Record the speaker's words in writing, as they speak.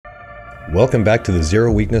Welcome back to the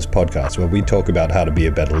Zero Weakness Podcast, where we talk about how to be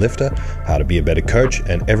a better lifter, how to be a better coach,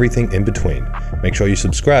 and everything in between. Make sure you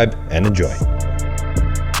subscribe and enjoy.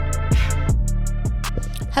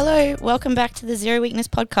 Hello, welcome back to the Zero Weakness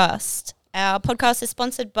Podcast. Our podcast is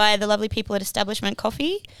sponsored by the lovely people at Establishment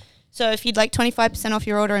Coffee. So if you'd like 25% off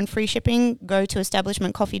your order and free shipping, go to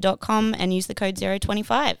establishmentcoffee.com and use the code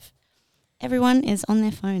 025. Everyone is on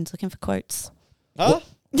their phones looking for quotes. Huh?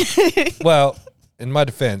 Well, in my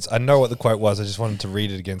defense, I know what the quote was. I just wanted to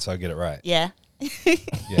read it again so I get it right. Yeah.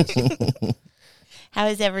 Yes. How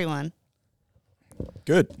is everyone?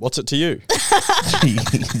 Good. What's it to you?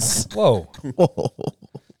 Jeez. Whoa.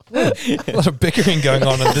 A lot of bickering going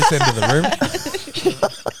on at this end of the room.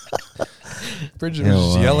 Bridget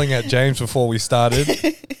was just yelling at James before we started.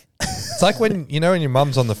 It's like when, you know, when your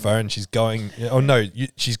mum's on the phone, she's going,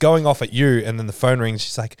 she's going off at you, and then the phone rings.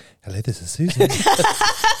 She's like, "Hello, this is Susan."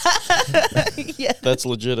 Yeah. That's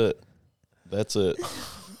legit. That's it.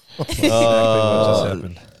 Exactly what just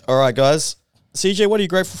happened. All right, guys. CJ, what are you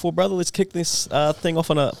grateful for, brother? Let's kick this thing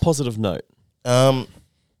off on a positive note. I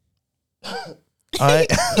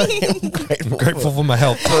am Grateful for my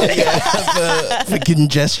health. for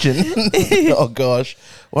congestion. Oh gosh,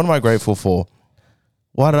 what am I grateful for?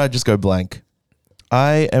 Why did I just go blank?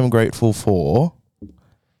 I am grateful for.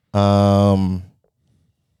 I'm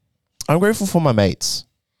grateful for my mates.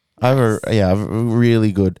 I have a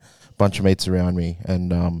really good bunch of mates around me,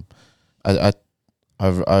 and I've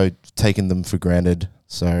taken them for granted.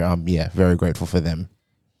 So very grateful for them.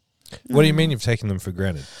 What do you mean you've taken them for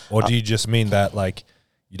granted? Or do you just mean that, like,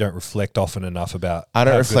 you don't reflect often enough about I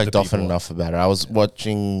don't how reflect good the often people are? enough about it. I was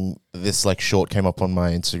watching this short came up on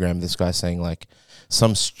my Instagram. This guy saying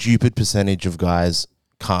some stupid percentage of guys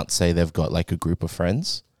can't say they've got a group of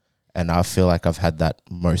friends, and I feel like I've had that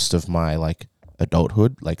most of my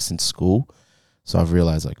adulthood, since school. So I've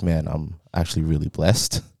realized man, I'm actually really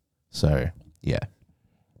blessed. So yeah.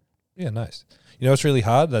 Yeah, nice. You know what's really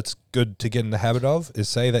hard? That's good to get in the habit of is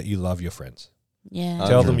say that you love your friends. Yeah.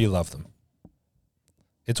 Tell them you love them.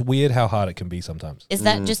 It's weird how hard it can be sometimes. Is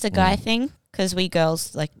that just a guy thing? Because we girls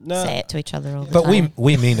say it to each other all the But time.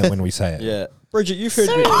 we mean it when we say it. Yeah. Bridget, you've heard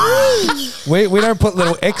We don't put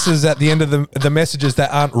little X's at the end of the messages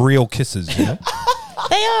that aren't real kisses, you know?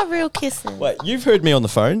 They are real kisses. Wait, you've heard me on the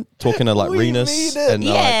phone talking to Renus and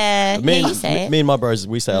Yeah. me, Yeah, you and, say it. me and my bros,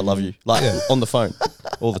 we say I love you on the phone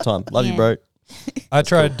all the time. Love you, bro. I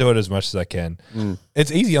try to do it as much as I can. It's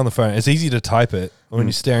easy on the phone. It's easy to type it. When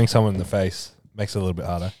you're staring someone in the face, it makes it a little bit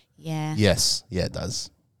harder. Yeah. Yes. Yeah, it does.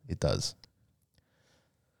 It does.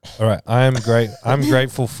 All right. I'm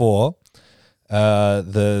grateful for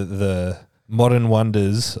the modern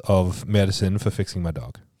wonders of medicine for fixing my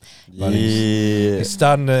dog. But he's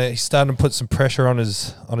starting to put some pressure on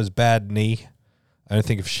his bad knee. I don't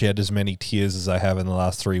think I've shed as many tears as I have in the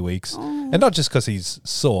last 3 weeks. And not just because he's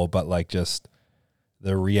sore, but just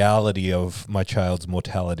the reality of my child's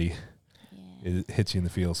mortality it hits you in the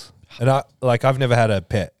feels. And I've never had a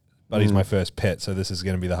pet, but he's my first pet, so this is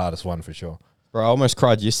going to be the hardest one for sure. Bro, I almost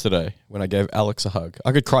cried yesterday when I gave Alex a hug.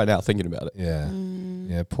 I could cry now thinking about it. Yeah.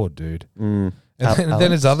 Yeah, poor dude. And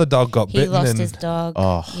then his other dog got He bitten. lost and his dog.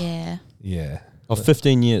 Oh. Yeah. Yeah. Of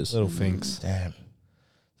 15 years. Little Finks. Damn.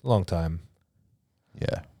 Long time.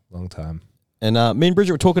 Yeah. Long time. And me and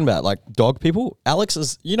Bridget were talking about dog people. Alex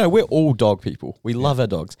is, we're all dog people. We love our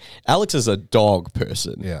dogs. Alex is a dog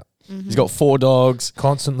person. Yeah. He's got 4 dogs.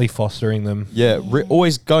 Constantly fostering them. Yeah,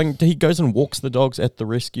 always he goes and walks the dogs at the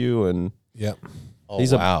rescue, and Yep. Oh,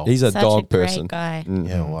 he's wow. a Such dog a great person. guy.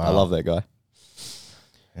 Yeah, wow. I love that guy.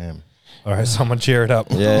 Damn. All right, someone cheer it up.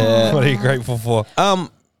 Yeah. What are you grateful for? I'm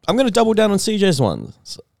going to double down on CJ's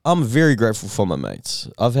ones. I'm very grateful for my mates.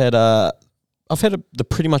 I've had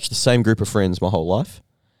pretty much the same group of friends my whole life.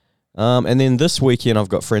 And then this weekend I've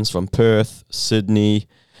got friends from Perth, Sydney,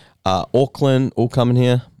 Auckland all coming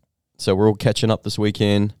here. So we're all catching up this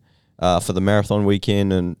weekend for the marathon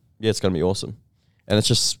weekend, and it's going to be awesome. And it's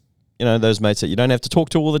just, those mates that you don't have to talk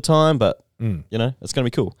to all the time, but it's going to be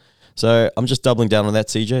cool. So I'm just doubling down on that,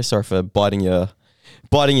 CJ. Sorry for biting your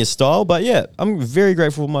style, but yeah, I'm very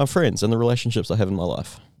grateful for my friends and the relationships I have in my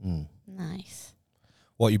life. Nice.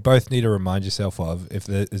 What you both need to remind yourself of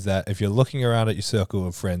is that if you're looking around at your circle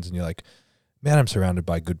of friends and you're like, man, I'm surrounded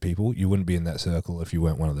by good people, you wouldn't be in that circle if you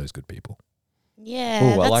weren't one of those good people. Yeah,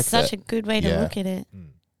 Ooh, I that's like such that. a good way to Yeah. look at it.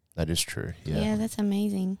 That is true. Yeah. Yeah, that's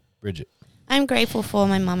amazing. Bridget. I'm grateful for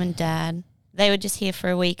my mum and dad. They were just here for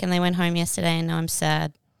a week and they went home yesterday, and now I'm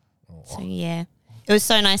sad. So yeah, it was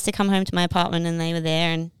so nice to come home to my apartment and they were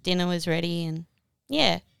there and dinner was ready, and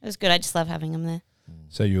yeah, it was good. I just love having them there.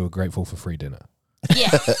 So you were grateful for free dinner. Yeah.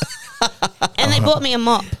 And they bought me a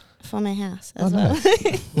mop for my house as Oh, well.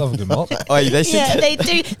 nice. Love a good mop. Oh, they said Yeah, they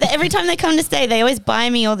do. Every time they come to stay, they always buy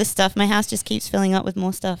me all this stuff. My house just keeps filling up with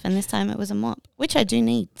more stuff, and this time it was a mop, which I do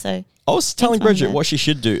need. So I was telling Mum and Bridget Dad. what she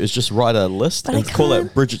should do is just write a list But I and call it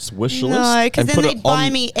can't. Bridget's wish list. no, because and then put they it buy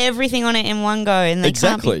on- me everything on it in one go, and they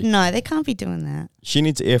Exactly. can't be, no, they can't be doing that. She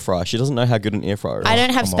needs an air fryer. She doesn't know how good an air fryer is. I don't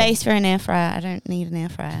have come space for an air fryer. I don't need an air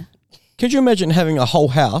fryer. Could you imagine having a whole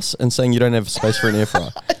house and saying you don't have space for an air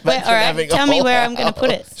fryer? Wait, all right, tell me where I'm going to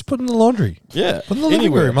put it. Just put it in the laundry. Yeah. Put it in the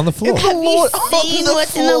living room on the floor. Have you seen the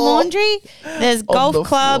what's in the floor. laundry? There's golf the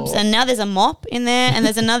clubs, floor. and now there's a mop in there, and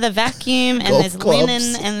there's another vacuum, and Golf there's clubs.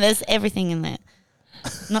 linen, and there's everything in there.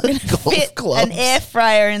 Not going to Golf fit clubs. an air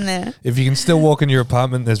fryer in there. If you can still walk in your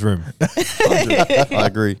apartment, there's room. I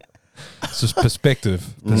agree. It's just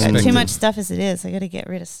perspective. Got Perspective. too much stuff as it is. I got to get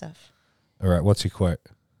rid of stuff. All right, what's your quote?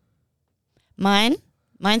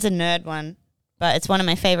 Mine's a nerd one, but it's one of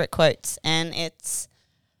my favorite quotes, and it's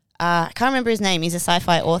I can't remember his name. He's a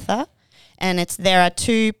sci-fi author, and it's there are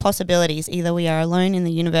two possibilities: either we are alone in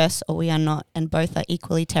the universe, or we are not, and both are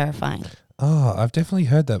equally terrifying. Oh, I've definitely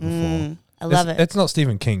heard that before. I love it. It's not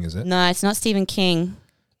Stephen King, is it? No, it's not Stephen King.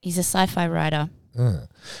 He's a sci-fi writer. Uh.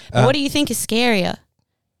 But what do you think is scarier?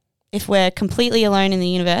 If we're completely alone in the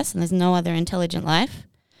universe and there's no other intelligent life,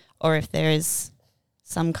 or if there is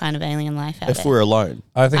some kind of alien life out If there? we're alone.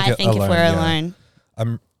 I think, I think alone, if we're yeah. alone,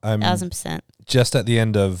 I'm 1000%. just at the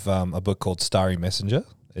end of a book called Starry Messenger.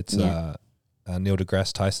 It's Yeah. Neil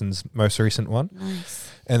deGrasse Tyson's most recent one. Nice.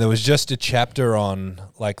 And there was just a chapter on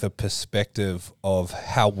like the perspective of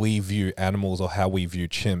how we view animals or how we view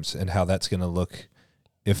chimps and how that's going to look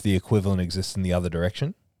if the equivalent exists in the other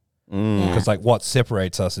direction. Mm. Yeah. Because like what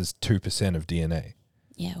separates us is 2% of DNA.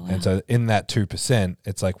 Yeah, wow. And so in that 2%,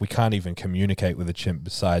 it's like we can't even communicate with a chimp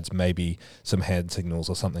besides maybe some hand signals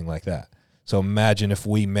or something like that. So imagine if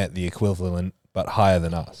we met the equivalent but higher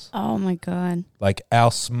than us. Oh my God. Like our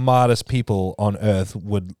smartest people on Earth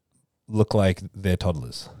would look like they're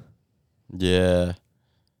toddlers. Yeah.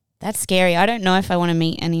 That's scary. I don't know if I want to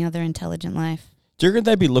meet any other intelligent life. Do you reckon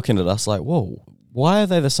they'd be looking at us like, whoa, why are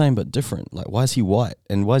they the same but different? Like, why is he white?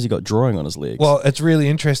 And why has he got drawing on his legs? Well, it's really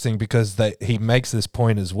interesting because he makes this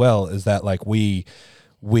point as well, is that like we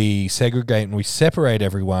segregate and we separate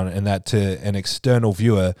everyone, and that to an external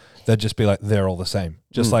viewer, they'd just be like, they're all the same.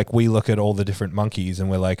 Just like we look at all the different monkeys and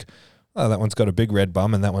we're like, oh, that one's got a big red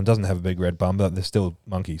bum and that one doesn't have a big red bum, but they're still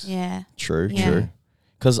monkeys. Yeah. True, Yeah. true.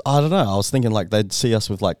 Because I don't know, I was thinking like they'd see us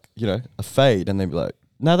with like, you know, a fade and they'd be like,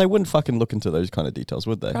 no, they wouldn't fucking look into those kind of details,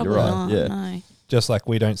 would they? Probably You're right. not. Yeah. No. Just like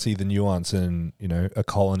we don't see the nuance in, a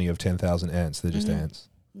colony of 10,000 ants. They're just ants.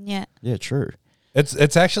 Yeah. Yeah, true.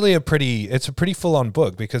 It's actually a pretty full on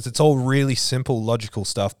book because it's all really simple, logical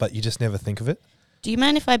stuff, but you just never think of it. Do you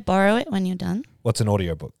mind if I borrow it when you're done? What's an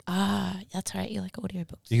audiobook? Ah, that's right. You like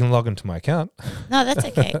audiobooks. You can log into my account. No, that's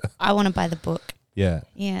okay. I want to buy the book. Yeah.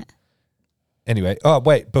 Yeah. Anyway, oh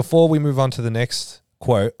wait, before we move on to the next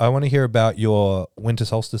quote, I want to hear about your winter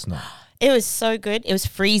solstice night. It was so good. It was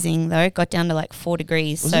freezing though. It got down to like 4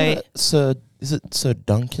 degrees. Is it Sir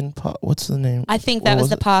Duncan Park? What's the name? I think that What was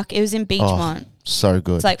the it? park. It was in Beachmont. So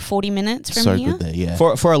good. It's like 40 minutes from so here. good there, yeah.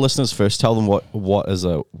 For our listeners first, tell them what is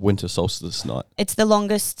a winter solstice night It's the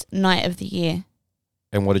longest night of the year.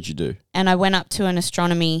 and what did you do? And I went up to an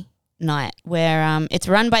astronomy night where it's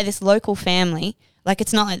run by this local family. Like,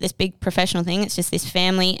 it's not like this big professional thing. It's just this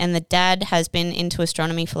family, and the dad has been into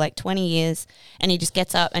astronomy for like 20 years, and he just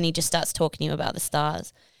gets up and he just starts talking to you about the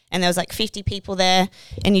stars. And there was like 50 people there,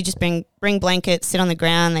 and you just bring blankets, sit on the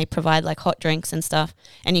ground. They provide like hot drinks and stuff,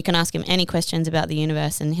 and you can ask him any questions about the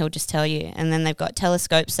universe, and he'll just tell you. And then they've got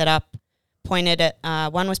telescopes set up, pointed at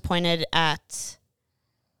one was pointed at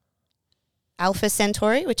Alpha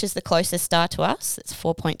Centauri, which is the closest star to us. It's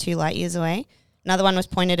 4.2 light years away. Another one was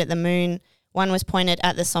pointed at the moon. One was pointed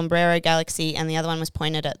at the Sombrero Galaxy, and the other one was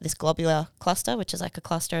pointed at this globular cluster, which is like a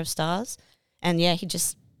cluster of stars. And yeah, you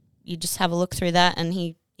just have a look through that, and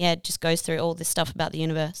he just goes through all this stuff about the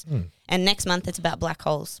universe. And next month it's about black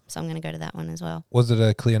holes, so I'm going to go to that one as well. Was it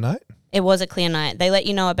a clear night? It was a clear night. They let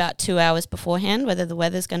you know about 2 hours beforehand whether the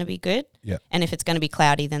weather's going to be good. Yeah. And if it's going to be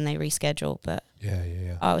cloudy, then they reschedule. But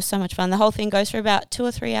Yeah. oh, it was so much fun. The whole thing goes for about 2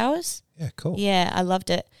 or 3 hours. Yeah, cool. Yeah, I loved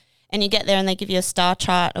it. And you get there and they give you a star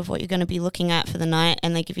chart of what you're going to be looking at for the night,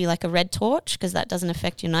 and they give you like a red torch because that doesn't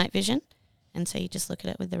affect your night vision. And so you just look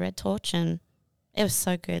at it with the red torch, and it was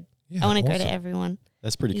so good. Yeah, I want to go awesome. to everyone.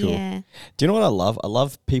 That's pretty cool. Yeah. Do you know what I love? I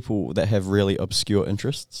love people that have really obscure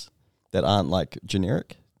interests that aren't like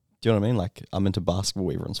generic. Do you know what I mean? Like, I'm into basketball.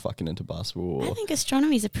 Everyone's fucking into basketball. I think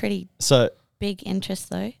astronomy is a pretty So, big interest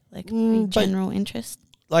though, like Mm, pretty but- general interest.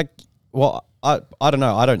 like, well, I don't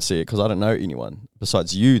know. I don't see it because I don't know anyone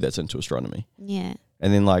besides you that's into astronomy. Yeah.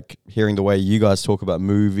 And then like hearing the way you guys talk about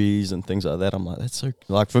movies and things like that, I'm like, that's so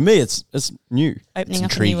like for me, it's new. Opening up a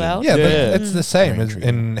intriguing. new world. Yeah, Yeah. but it's the same Very as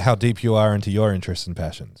intriguing. in how deep you are into your interests and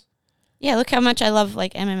passions. Yeah, look how much I love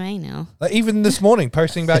like MMA now. Like even this morning,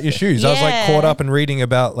 posting about your shoes, I was like Yeah. caught up and reading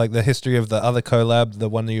about like the history of the other collab, the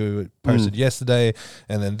one that you posted yesterday,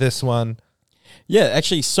 and then this one. Yeah,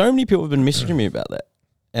 actually, so many people have been messaging me about that.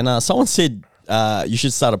 And someone said you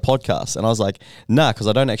should start a podcast, and I was like, nah, because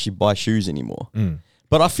I don't actually buy shoes anymore.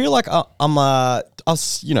 But I feel like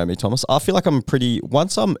you know me, Thomas. I feel like I'm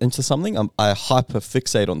once I'm into something, I hyper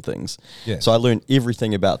fixate on things. Yes. So I learn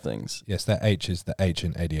everything about things. Yes, that H is the H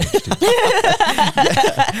in ADHD.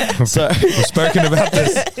 So, We've spoken about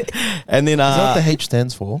this. and then Is that what the H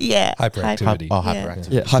stands for? Yeah. Hyperactivity.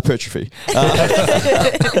 Hyperactive. yeah, hypertrophy.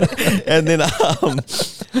 And then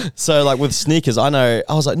so like with sneakers, I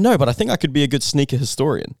was like, no, but I think I could be a good sneaker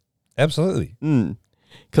historian. Absolutely.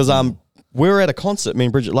 Because we were at a concert, me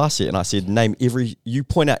and Bridget last year, and I said, you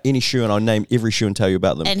point out any shoe and I'll name every shoe and tell you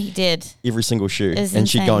about them. And he did. Every single shoe. It's And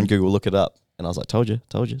she'd go on insane. Google, look it up. And I was like, told you.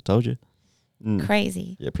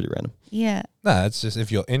 Crazy. Yeah, pretty random. Yeah. No, it's just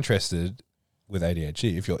if you're interested with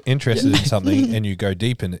ADHD, if you're interested in something and you go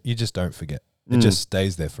deep in it, you just don't forget. It just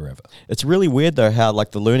stays there forever. It's really weird though how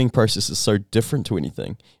like the learning process is so different to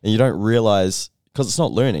anything. And you don't realize, because it's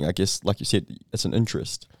not learning, I guess, like you said, it's an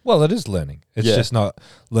interest. Well, it is learning. It's Yeah. just not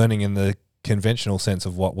learning in the conventional sense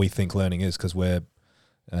of what we think learning is because we're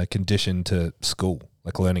conditioned to school,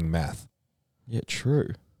 like learning math. Yeah, true.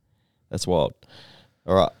 That's wild.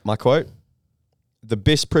 All right, my quote. The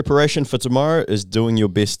best preparation for tomorrow is doing your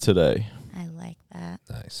best today. I like that.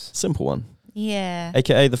 Nice. Simple one. Yeah.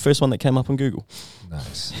 AKA the first one that came up on Google.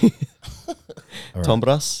 Nice. All right. Tom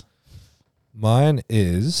Brass. Mine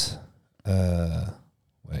is,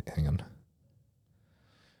 wait, hang on.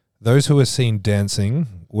 Those who were seen dancing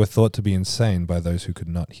were thought to be insane by those who could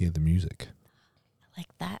not hear the music. I like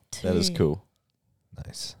that too. That is cool.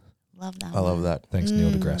 Nice. Love that. I love that. Thanks, Neil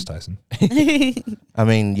deGrasse Tyson. I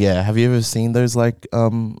mean, yeah. Have you ever seen those like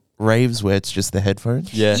raves where it's just the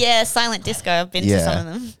headphones? Yeah. Yeah, silent disco. I've been to Yeah. some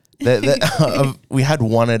of them. We had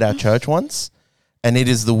one at our church once, and it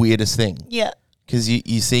is the weirdest thing Yeah. because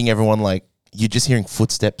you're seeing everyone like you're just hearing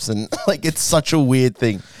footsteps and like it's such a weird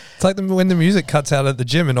thing. It's like when the music cuts out at the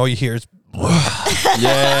gym and all you hear is,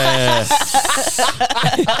 Yeah.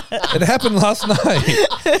 it happened last night.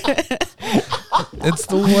 It's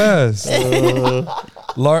the worst.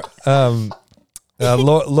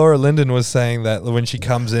 Laura Linden was saying that when she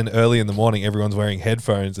comes in early in the morning, everyone's wearing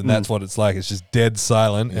headphones, and that's what it's like. It's just dead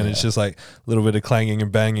silent, and it's just like a little bit of clanging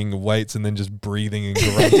and banging of weights, and then just breathing and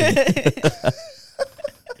grunting.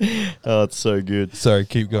 Oh, it's so good. Sorry,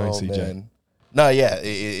 keep going, Oh, CJ. man. No, yeah,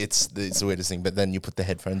 it's the weirdest thing. But then you put the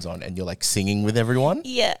headphones on and you're like singing with everyone.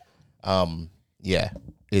 Yeah. Yeah,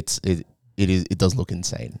 it does look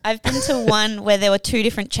insane. I've been to one where there were two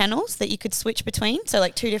different channels that you could switch between. So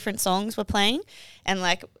like two different songs were playing, and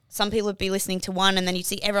like some people would be listening to one, and then you'd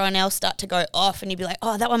see everyone else start to go off, and you'd be like,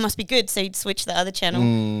 "Oh, that one must be good." So you'd switch the other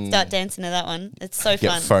channel, start dancing to that one. It's so Get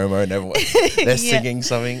fun. FOMO and everyone they're Yeah. singing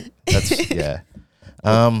something. That's yeah.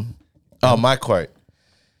 My quote.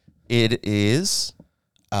 It is.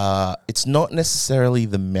 It's not necessarily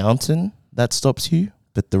the mountain that stops you,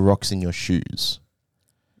 but the rocks in your shoes.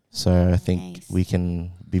 So I think Nice. we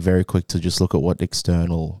can be very quick to just look at what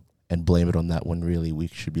external and blame it on that when really we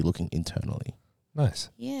should be looking internally. Nice.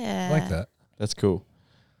 Yeah. I like that. That's cool.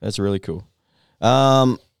 That's really cool.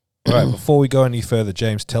 All right, before we go any further,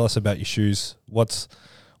 James, tell us about your shoes. What's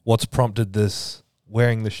prompted this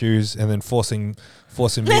wearing the shoes and then forcing me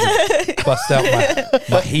to bust out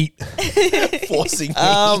my heat? Forcing me.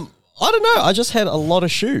 I don't know. I just had a lot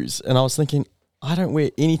of shoes, and I was thinking, I don't wear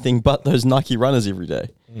anything but those Nike runners every day.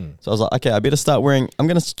 So I was like, okay, I better start wearing. I'm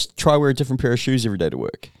gonna try wear a different pair of shoes every day to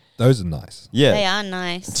work. Those are nice. Yeah. They are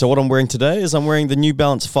nice. So what I'm wearing today is I'm wearing the New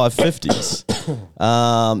Balance 550s.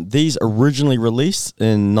 These originally released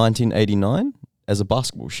in 1989 as a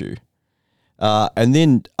basketball shoe. And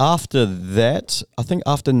then after that, I think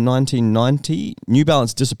after 1990, New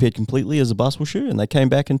Balance disappeared completely as a basketball shoe, and they came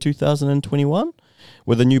back in 2021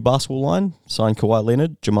 with a new basketball line, signed Kawhi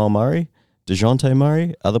Leonard, Jamal Murray, DeJounte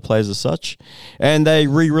Murray, other players as such. And they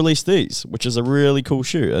re-released these, which is a really cool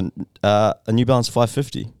shoe, and a New Balance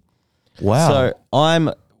 550. Wow.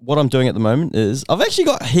 So what I'm doing at the moment is I've actually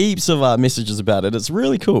got heaps of messages about it. It's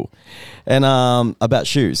really cool. And about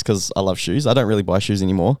shoes, because I love shoes. I don't really buy shoes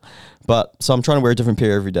anymore. So I'm trying to wear a different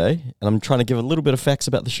pair every day. And I'm trying to give a little bit of facts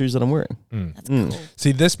about the shoes that I'm wearing. That's cool.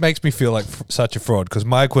 See, this makes me feel like such a fraud because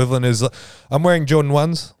my equivalent is I'm wearing Jordan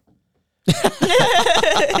 1s.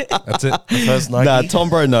 That's it. The first Nike. Nah, Tom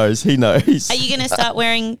Bro knows. He knows. Are you going to start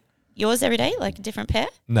wearing yours every day, like a different pair?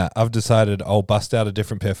 Nah, I've decided I'll bust out a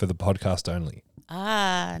different pair for the podcast only.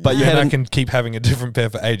 But you Then I hadn't- can keep having a different pair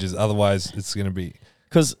for ages. Otherwise, it's going to be...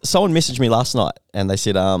 Because someone messaged me last night and they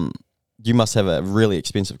said, you must have a really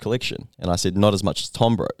expensive collection. And I said, not as much as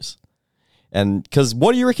Tom Bro's. And because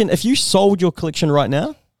what do you reckon, if you sold your collection right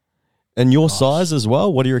now and your size as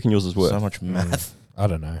well, what do you reckon yours is worth? So much math. I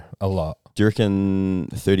don't know. A lot. Do you reckon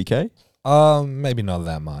 30K? Maybe not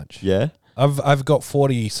that much. Yeah. I've got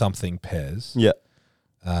 40-something pairs. Yeah.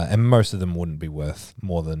 And most of them wouldn't be worth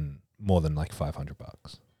more than like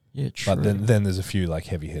 $500. Yeah, true. But then there's a few like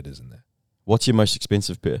heavy hitters in there. What's your most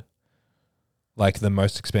expensive pair? Like the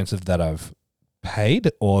most expensive that I've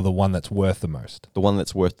paid, or the one that's worth the most? The one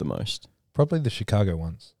that's worth the most. Probably the Chicago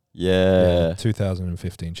ones. Yeah.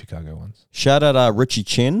 2015 Chicago ones. Shout out Richie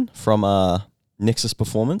Chen from Nexus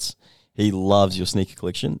Performance. He loves your sneaker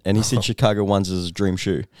collection, and he said Chicago ones is his dream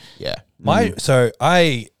shoe. Yeah. So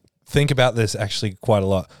I think about this actually quite a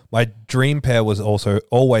lot. My dream pair was also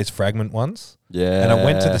always Fragment ones. Yeah. And I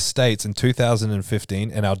went to the States in 2015,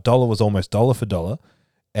 and our dollar was almost dollar for dollar.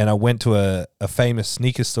 And I went to a famous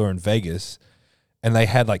sneaker store in Vegas, and they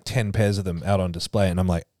had like 10 pairs of them out on display. And I'm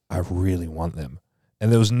like, I really want them.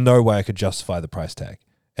 And there was no way I could justify the price tag.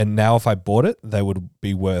 And now if I bought it, they would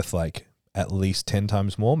be worth like at least 10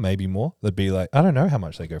 times more, maybe more. They'd be like, I don't know how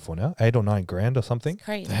much they go for now, 8 or 9 grand or something.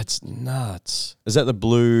 Crazy. That's nuts. Is that the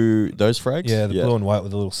blue, those frags? Yeah, the blue and white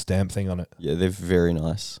with a little stamp thing on it. Yeah, they're very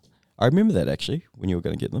nice. I remember that actually when you were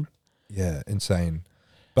going to get them. Yeah, insane.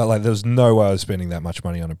 But like, there was no way I was spending that much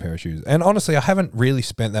money on a pair of shoes. And honestly, I haven't really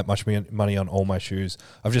spent that much money on all my shoes.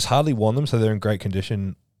 I've just hardly worn them, so they're in great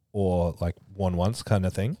condition or like worn once kind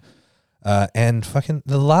of thing. And fucking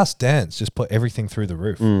The Last Dance just put everything through the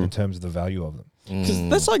roof in terms of the value of them. Because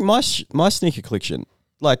that's like my sneaker collection.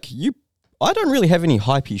 Like I don't really have any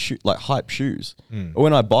hype shoes.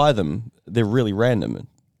 When I buy them, they're really random.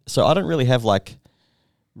 So I don't really have like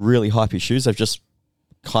really hypey shoes. I've just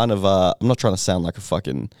kind of I'm not trying to sound like a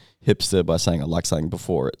fucking hipster by saying I like something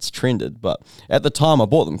before it's trended, but at the time I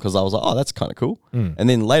bought them because I was like, oh, that's kind of cool. And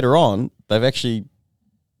then later on, they've actually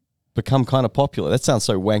become kind of popular. That sounds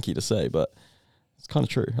so wanky to say, but it's kind of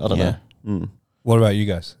true. I don't know. What about you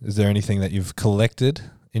guys? Is there anything that you've collected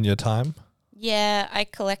in your time? Yeah, I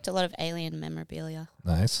collect a lot of Alien memorabilia.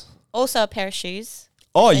 Nice. Also a pair of shoes.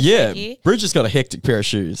 Oh I yeah, showed you. Bridget's got a hectic pair of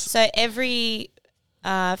shoes. So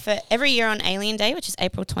for every year on Alien Day, which is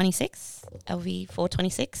April 26th, LV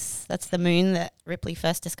 426, that's the moon that Ripley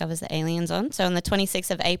first discovers the aliens on. So on the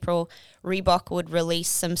 26th of April, Reebok would release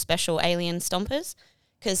some special alien stompers.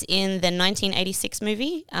 Because in the 1986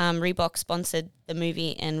 movie, Reebok sponsored the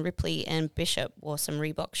movie, and Ripley and Bishop wore some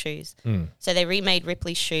Reebok shoes. So they remade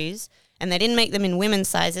Ripley's shoes, and they didn't make them in women's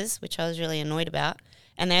sizes, which I was really annoyed about.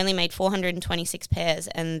 And they only made 426 pairs,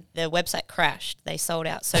 and the website crashed. They sold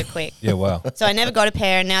out so quick. Yeah, wow. So I never got a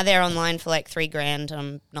pair, and now they're online for like $3,000.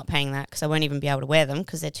 I'm not paying that because I won't even be able to wear them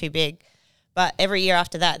because they're too big. But every year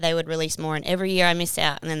after that, they would release more, and every year I missed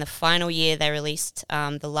out. And then the final year they released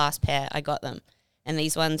the last pair, I got them. And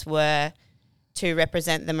these ones were to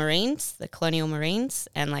represent the Marines, the colonial Marines,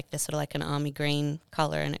 and like they're sort of like an army green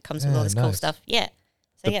color, and it comes with all this cool nice. stuff. Yeah.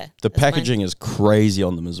 So The that's mine. packaging is crazy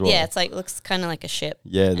on them as well. Yeah, it's like looks kind of like a ship.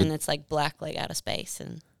 Yeah, and it's like black, like outer space,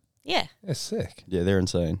 and yeah, Yeah, sick. yeah, they're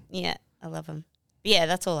insane. yeah, I love them. But yeah,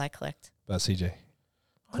 that's all I collect. But CJ,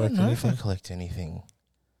 I don't know if I collect anything.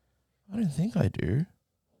 I don't think I do.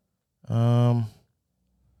 I'm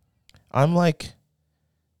like,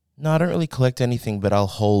 no, I don't really collect anything, but I'll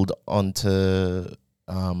hold on to,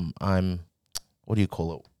 what do you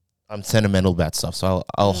call it? I'm sentimental about stuff, so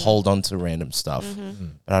I'll hold on to random stuff,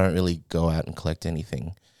 but I don't really go out and collect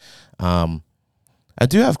anything. I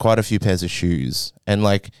do have quite a few pairs of shoes, and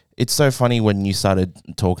like, it's so funny when you started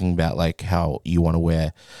talking about like how you want to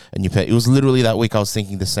wear a new pair. It was literally that week I was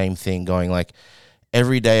thinking the same thing, going like,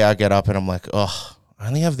 every day I get up and I'm like, oh, I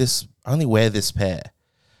only wear this pair.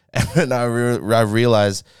 And then I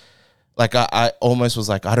realized, like, I almost was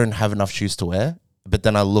like, I don't have enough shoes to wear. But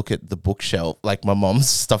then I look at the bookshelf, like my mom's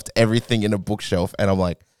stuffed everything in a bookshelf, and I'm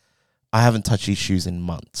like, I haven't touched these shoes in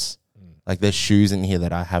months. Like, there's shoes in here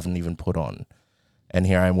that I haven't even put on. And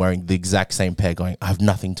here I'm wearing the exact same pair going, I have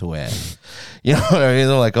nothing to wear. You know what I mean?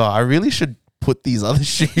 I'm like, oh, I really should put these other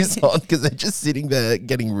shoes on because they're just sitting there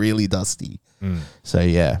getting really dusty. So,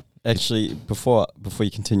 yeah. Actually, before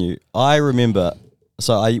you continue, I remember,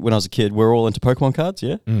 when I was a kid, we were all into Pokemon cards,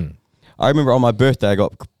 yeah? I remember on my birthday, I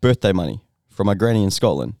got birthday money from my granny in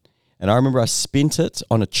Scotland. And I remember I spent it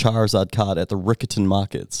on a Charizard card at the Riccarton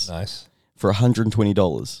markets. nice. for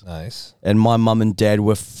 $120. Nice. And my mum and dad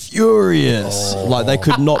were furious. Like, they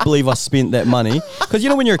could not believe I spent that money. Because, you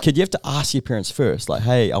know, when you're a kid, you have to ask your parents first. Like,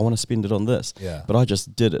 hey, I want to spend it on this. Yeah. But I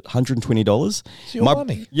just did it. $120. It's your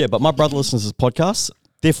money. Yeah, but my brother listens to this podcast.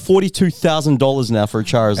 They're $42,000 now for a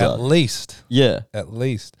Charizard. At least. Yeah. At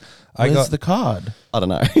least. Where's the card? I don't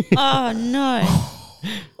know. Oh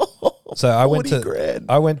no. So I went 40 grand.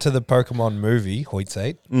 I went to the Pokemon movie, Hoyt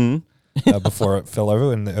before it fell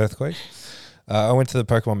over in the earthquake. I went to the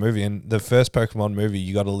Pokemon movie, and the first Pokemon movie,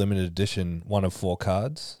 you got a limited edition, one of 4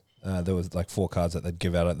 cards. There was like 4 cards that they'd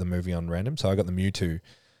give out at the movie on random. So I got the Mewtwo,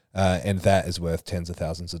 and that is worth tens of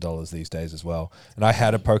thousands of dollars these days as well. And I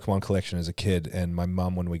had a Pokemon collection as a kid, and my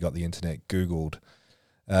mum, when we got the internet, Googled,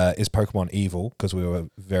 is Pokemon evil? Because we were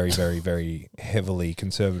very, very, very heavily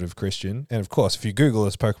conservative Christian. And of course, if you Google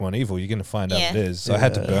is Pokemon evil, you're going to find out it is. So I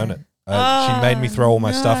had to burn it. She made me throw all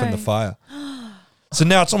my stuff in the fire. So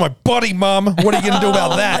now it's on my body, Mum. What are you going to do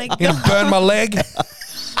about that? You going to burn my leg?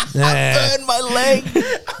 Burn my leg.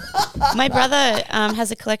 My brother has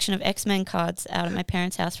a collection of X-Men cards out at my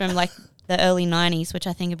parents' house from like the early 90s, which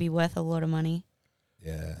I think would be worth a lot of money.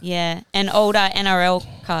 Yeah. Yeah, and older NRL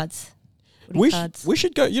cards. We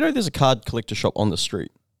should go. You know, there's a card collector shop on the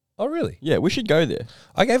street. Oh, really? Yeah, we should go there.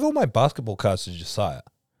 I gave all my basketball cards to Josiah,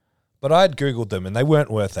 but I had Googled them and they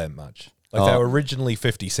weren't worth that much. Like they were originally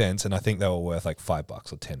 50 cents, and I think they were worth like $5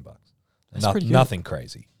 or $10. That's pretty good. Nothing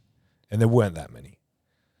crazy, and there weren't that many.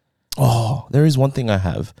 Oh, there is one thing I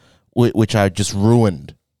have, which I just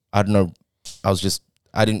ruined. I don't know.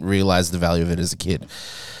 I didn't realize the value of it as a kid.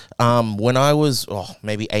 When I was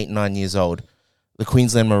maybe 8, 9 years old, the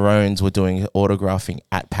Queensland Maroons were doing autographing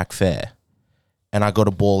at Pack Fair, and I got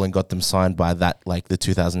a ball and got them signed by that, like the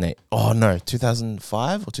 2008. Oh no,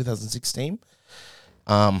 2005 or 2016.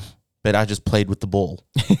 But I just played with the ball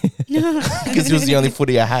because it was the only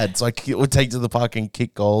footy I had. So I would take to the park and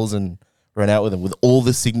kick goals and run out with them with all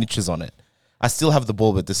the signatures on it. I still have the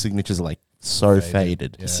ball, but the signatures are like so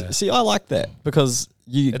faded. Yeah. See, I like that because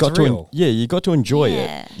you It's got real. you got to enjoy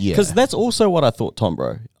Yeah. it. Yeah. Because that's also what I thought, Tom,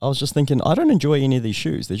 bro. I was just thinking, I don't enjoy any of these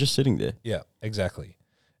shoes. They're just sitting there. Yeah, exactly.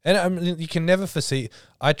 And I mean, you can never foresee.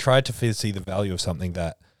 I tried to foresee the value of something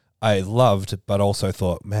that I loved, but also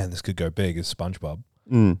thought, man, this could go big. Is SpongeBob.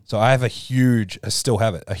 So I still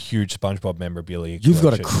have it, a huge SpongeBob memorabilia You've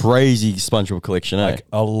got a collection. crazy SpongeBob collection, eh? Like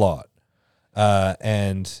a lot.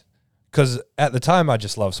 And because at the time I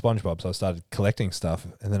just loved SpongeBob, so I started collecting stuff,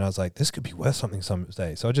 and then I was like, this could be worth something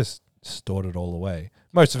someday. So I just stored it all away.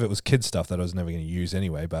 Most of it was kid stuff that I was never going to use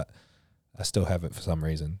anyway, but I still have it for some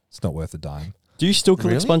reason. It's not worth a dime. Do you still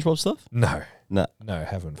collect Really? SpongeBob stuff? No, No. I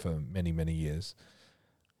haven't for many, many years.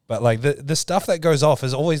 But like the stuff that goes off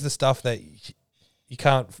is always the stuff that you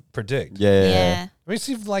can't predict. Yeah. I mean,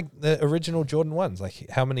 see, like the original Jordan 1s, like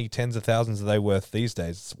how many tens of thousands are they worth these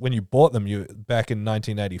days? When you bought them, back in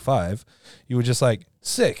 1985, you were just like,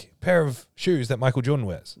 sick pair of shoes that Michael Jordan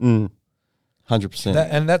wears. 100%.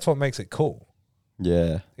 And that's what makes it cool.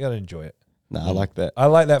 Yeah. You gotta enjoy it. No, I like that. I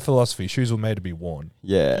like that philosophy. Shoes were made to be worn,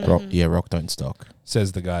 Yeah. Rock don't stock.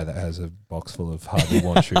 says the guy that has a box full of hardly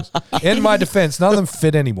worn shoes. In my defense, none of them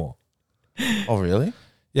fit anymore. Oh, really?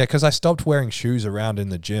 Yeah, because I stopped wearing shoes around in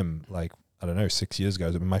the gym, like, I don't know, 6 years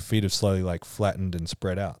ago. My feet have slowly like flattened and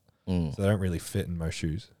spread out. So they don't really fit in most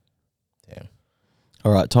shoes. Damn.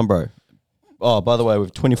 All right, Tom, bro. Oh, by the way, we're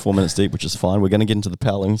 24 minutes deep, which is fine. We're going to get into the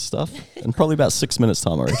powerlifting stuff in probably about 6 minutes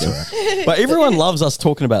time, I reckon. But everyone loves us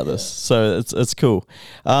talking about this, so it's cool.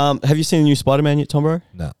 Have you seen the new Spider-Man yet, Tom, bro?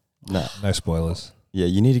 No. No. Spoilers. Yeah,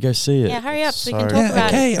 you need to go see it. Yeah, hurry up so we can Sorry. talk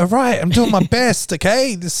about it. all right. I'm doing my best,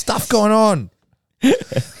 okay? There's stuff going on.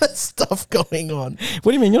 Stuff going on.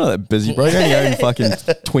 What do you mean you're not that busy, bro? You only own fucking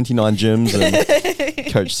 29 gyms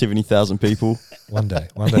and coach 70,000 people. One day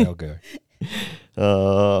I'll go.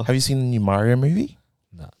 Have you seen the new Mario movie?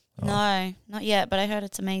 No, not yet, but I heard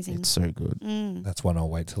it's amazing. It's so good. That's one I'll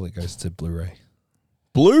wait till it goes to Blu-ray.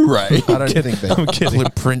 Blu-ray? I don't think they're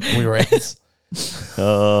print Blu-rays.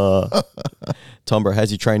 Tom, bro,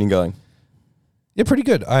 how's your training going? Yeah, pretty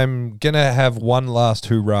good. I'm going to have one last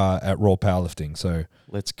hoorah at Raw Powerlifting. So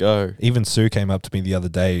Let's go. even Sue came up to me the other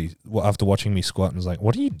day after watching me squat and was like,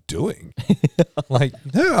 what are you doing? Like,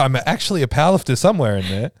 no, I'm actually a powerlifter somewhere in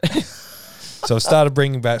there. So I've started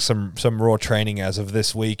bringing back some raw training as of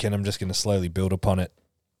this week, and I'm just going to slowly build upon it.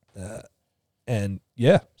 And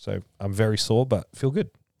yeah, so I'm very sore, but feel good.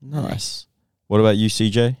 Nice. What about you,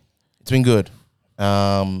 CJ? It's been good.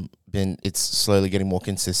 It's slowly getting more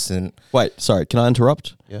consistent. Wait, sorry, can I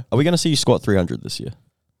interrupt? Yeah. Are we going to see you squat 300 this year?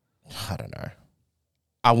 I don't know.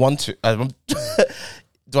 I want to.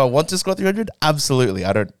 Do I want to squat 300? Absolutely.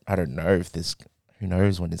 I don't know if this. who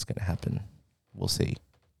knows when it's going to happen? We'll see.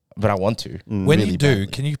 But I want to. When really you do, badly.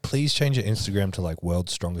 can you please change your Instagram to like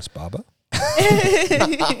World's Strongest Barber?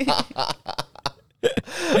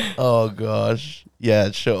 Oh gosh,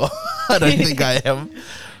 yeah, sure. I don't think I am,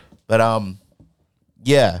 but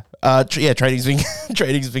yeah,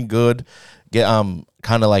 Training's been good. Get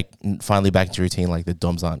kind of like finally back to routine. Like the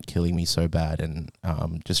DOMs aren't killing me so bad, and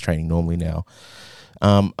just training normally now.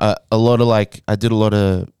 A lot of I did a lot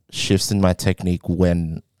of shifts in my technique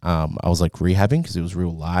when I was like rehabbing because it was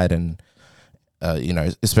real light and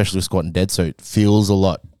especially with squat and dead, so it feels a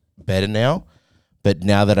lot better now. But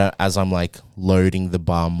now that as I'm like loading the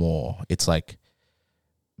bar more, it's like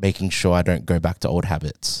making sure I don't go back to old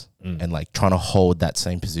habits and like trying to hold that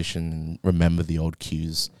same position and remember the old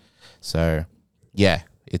cues. So yeah,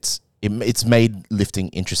 it's made lifting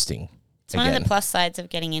interesting. It's one of the plus sides of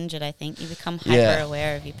getting injured, I think. You become hyper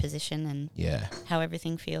aware of your position and how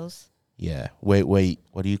everything feels. Yeah. Wait,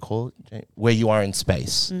 what do you call it, Jane? Where you are in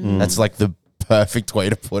space. That's like the perfect way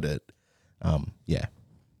to put it. Yeah.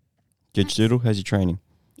 Good Doodle, how's your training?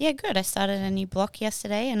 Yeah, good. I started a new block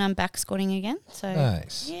yesterday and I'm back squatting again. So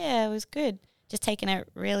Nice. yeah, it was good. Just taking it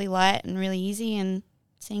really light and really easy and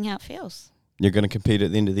seeing how it feels. You're going to compete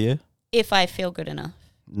at the end of the year? If I feel good enough.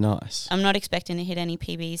 Nice. I'm not expecting to hit any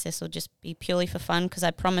PBs. This will just be purely for fun because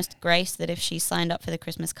I promised Grace that if she signed up for the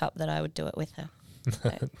Christmas Cup that I would do it with her.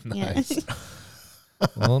 So, Nice.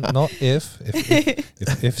 Well, not if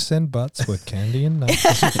ifs and buts were candy and nuts.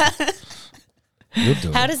 You'll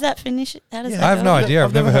do How it. does that finish? How does I that have go? no idea.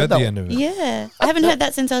 I've never heard the that end of it. Yeah. I haven't heard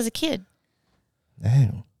that since I was a kid.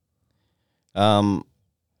 Damn.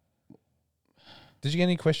 Did you get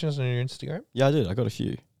any questions on your Instagram? Yeah, I did. I got a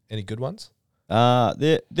few. Any good ones?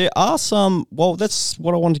 There are some. Well, that's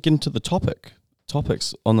what I wanted to get into the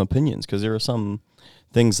topics on the opinions, because there are some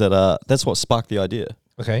things that's what sparked the idea.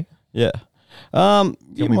 Okay. Yeah. Tell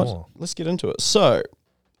me more. Let's get into it. So,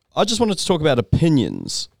 I just wanted to talk about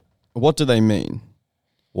opinions. What do they mean?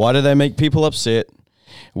 Why do they make people upset?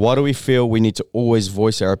 Why do we feel we need to always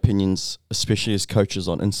voice our opinions, especially as coaches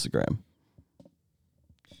on Instagram?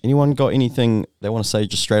 Anyone got anything they want to say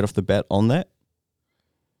just straight off the bat on that?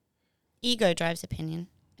 Ego drives opinion,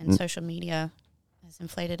 and social media has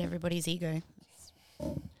inflated everybody's ego.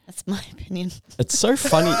 That's my opinion. It's so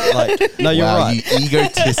funny. Like, no, you're Wow, right. you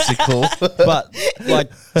egotistical. But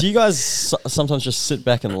like, do you guys sometimes just sit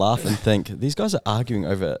back and laugh and think these guys are arguing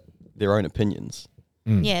over their own opinions?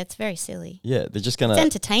 Yeah, it's very silly. Yeah, they're just gonna. It's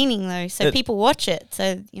entertaining though, so people watch it.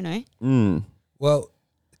 So Well,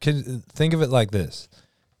 think of it like this.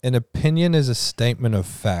 An opinion is a statement of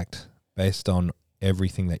fact based on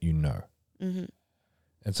everything that you know. Mm-hmm.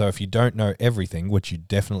 And so if you don't know everything, which you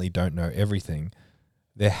definitely don't know everything,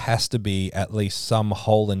 there has to be at least some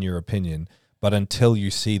hole in your opinion. But until you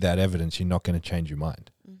see that evidence, you're not going to change your mind.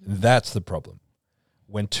 Mm-hmm. That's the problem.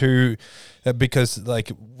 Because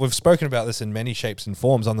like we've spoken about this in many shapes and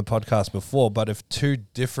forms on the podcast before, but if two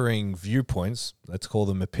differing viewpoints, let's call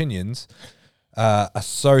them opinions, are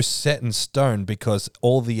so set in stone because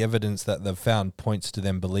all the evidence that they've found points to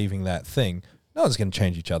them believing that thing, no one's going to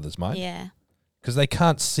change each other's mind. yeah, Because they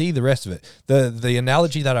can't see the rest of it. The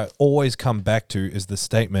analogy that I always come back to is the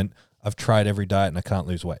statement, I've tried every diet and I can't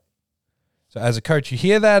lose weight. So as a coach, you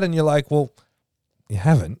hear that and you're like, well, you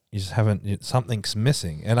haven't. You just haven't. Something's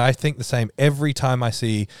missing. And I think the same every time I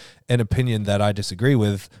see an opinion that I disagree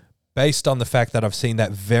with based on the fact that I've seen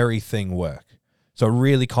that very thing work. So a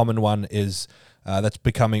really common one is that's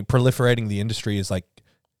proliferating the industry is like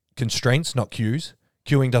constraints, not cues.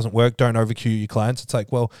 Queuing doesn't work. Don't over-cue your clients. It's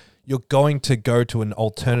like, well, you're going to go to an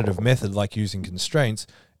alternative method like using constraints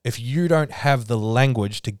if you don't have the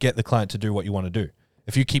language to get the client to do what you want to do.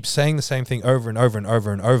 If you keep saying the same thing over and over and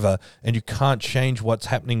over and over and you can't change what's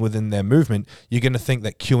happening within their movement, you're going to think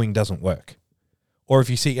that queuing doesn't work. Or if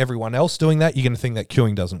you see everyone else doing that, you're going to think that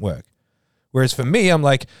queuing doesn't work. Whereas for me, I'm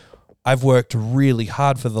like, I've worked really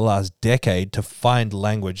hard for the last decade to find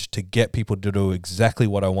language to get people to do exactly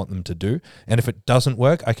what I want them to do. And if it doesn't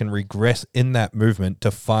work, I can regress in that movement to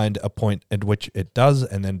find a point at which it does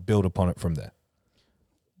and then build upon it from there.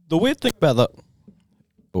 The weird thing about that.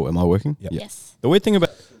 Oh, am I working? Yep. Yeah. yes. The weird thing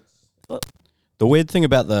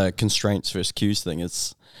about the constraints versus cues thing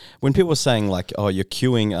is when people are saying like, "Oh, you're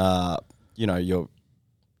queuing,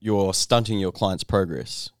 you're stunting your client's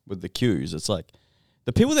progress with the cues." It's like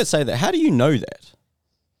the people that say that. How do you know that?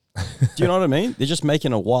 Do you know what I mean? They're just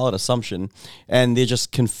making a wild assumption, and they're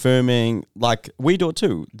just confirming. Like we do it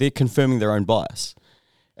too. They're confirming their own bias,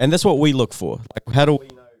 and that's what we look for. Like, how do we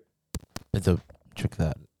know? The trick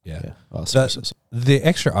that Yeah. Oh, The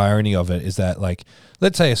extra irony of it is that, like,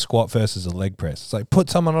 let's say a squat versus a leg press. It's like, put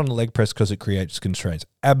someone on a leg press because it creates constraints.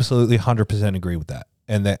 Absolutely 100% agree with that.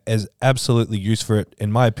 And there is absolutely use for it.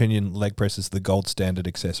 In my opinion, leg press is the gold standard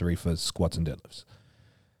accessory for squats and deadlifts.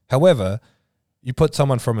 However, you put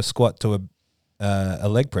someone from a squat to a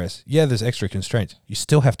leg press, yeah, there's extra constraints. You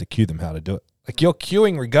still have to cue them how to do it. Like, you're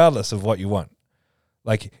cueing regardless of what you want.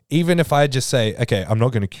 Like, even if I just say, okay, I'm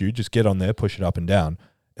not going to cue, just get on there, push it up and down.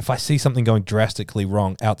 If I see something going drastically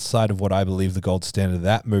wrong outside of what I believe the gold standard of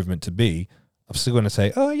that movement to be, I'm still going to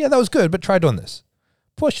say, oh, yeah, that was good, but try doing this.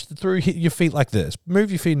 Push through your feet like this. Move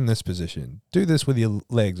your feet in this position. Do this with your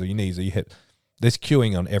legs or your knees or your hip. There's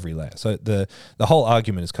cueing on every layer. So the whole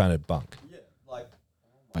argument is kind of bunk. Yeah, like,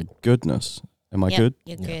 my goodness. Am I Yep, good?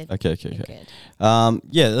 You're good. Okay. You're good.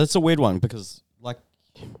 Yeah, that's a weird one because, like,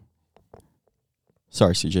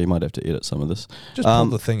 sorry, CJ, you might have to edit some of this. Just pull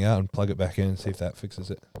the thing out and plug it back in and see if that fixes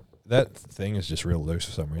it. That thing is just real loose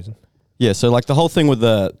for some reason. Yeah, so like the whole thing with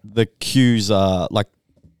the cues, like,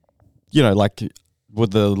 you know, like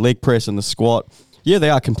with the leg press and the squat, yeah, they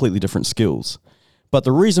are completely different skills. But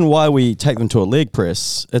the reason why we take them to a leg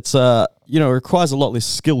press, it's you know, it requires a lot less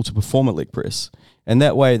skill to perform a leg press. And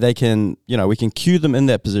that way they can, you know, we can cue them in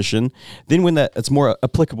that position. Then when it's more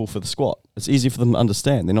applicable for the squat, it's easy for them to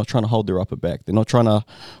understand. They're not trying to hold their upper back. They're not trying to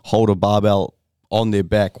hold a barbell on their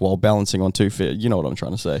back while balancing on 2 feet. You know what I'm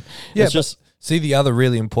trying to say. Yeah, it's just see, the other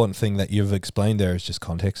really important thing that you've explained there is just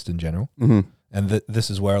context in general. Mm-hmm. And this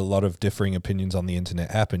is where a lot of differing opinions on the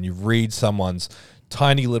internet happen. You read someone's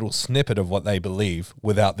tiny little snippet of what they believe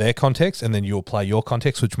without their context, and then you apply your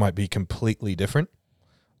context, which might be completely different.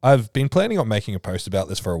 I've been planning on making a post about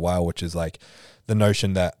this for a while, which is like the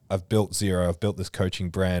notion that I've built Zero, I've built this coaching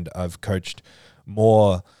brand, I've coached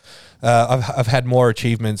more, I've had more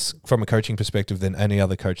achievements from a coaching perspective than any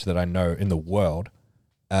other coach that I know in the world,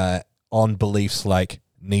 on beliefs like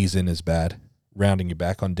knees in is bad, rounding your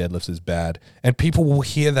back on deadlifts is bad. And people will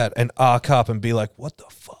hear that and arc up and be like, what the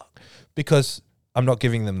fuck? Because I'm not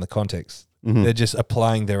giving them the context. Mm-hmm. They're just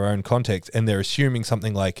applying their own context and they're assuming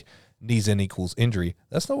something like knees in equals injury.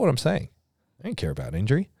 That's not what I'm saying. I don't care about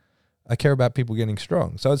injury. I care about people getting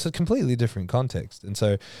strong. So it's a completely different context. And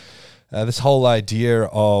so this whole idea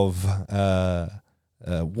of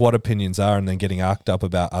what opinions are and then getting arced up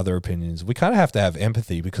about other opinions, we kind of have to have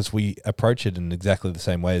empathy because we approach it in exactly the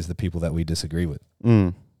same way as the people that we disagree with.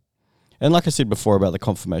 Mm. And like I said before about the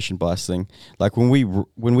confirmation bias thing, like when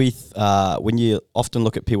you often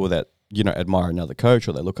look at people that, you know, admire another coach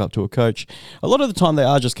or they look up to a coach, a lot of the time they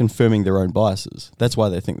are just confirming their own biases. That's why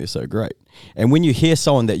they think they're so great. And when you hear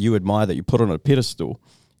someone that you admire that you put on a pedestal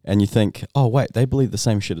and you think, oh, wait, they believe the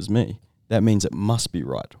same shit as me, that means it must be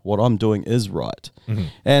right. What I'm doing is right. Mm-hmm.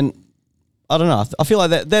 And I don't know. I feel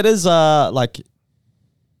like that is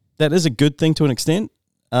a good thing to an extent,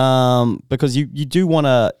 because you do want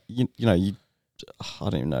to, you know, I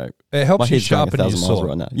don't even know. It helps you sharpen your sword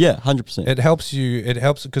right now. Yeah, 100%. It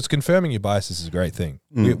helps because confirming your biases is a great thing.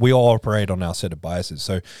 We all operate on our set of biases.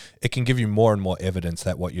 So it can give you more and more evidence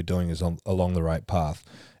that what you're doing is along the right path.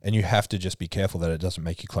 And you have to just be careful that it doesn't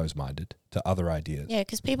make you close-minded to other ideas. Yeah,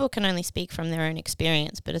 because people can only speak from their own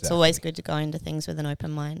experience, but it's always good to go into things with an open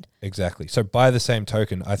mind. Exactly. So by the same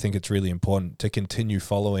token, I think it's really important to continue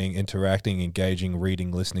following, interacting, engaging,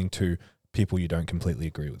 reading, listening to people you don't completely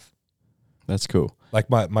agree with. That's cool. Like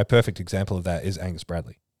my perfect example of that is Angus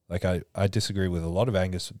Bradley. Like I disagree with a lot of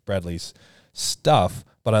Angus Bradley's stuff,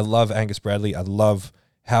 but I love Angus Bradley. I love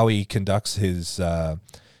how he conducts his I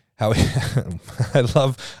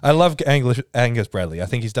love Angus Bradley. I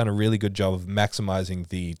think he's done a really good job of maximizing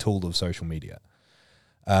the tool of social media.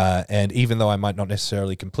 And even though I might not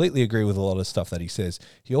necessarily completely agree with a lot of stuff that he says,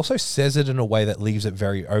 he also says it in a way that leaves it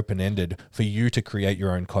very open-ended for you to create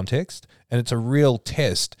your own context. And it's a real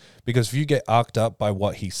test because if you get arced up by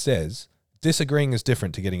what he says, disagreeing is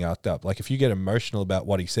different to getting arced up. Like if you get emotional about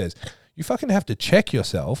what he says, you fucking have to check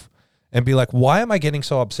yourself and be like, why am I getting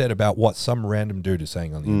so upset about what some random dude is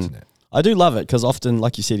saying on the internet? I do love it because often,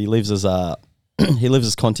 like you said, he leaves his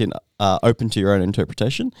content open to your own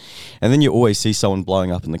interpretation, and then you always see someone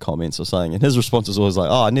blowing up in the comments or saying, and his response is always like,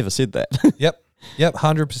 "Oh, I never said that." Yep,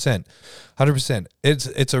 100%.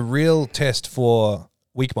 It's a real test for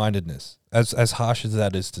weak-mindedness, as harsh as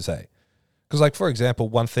that is to say. Because, like for example,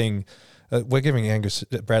 one thing. We're giving Angus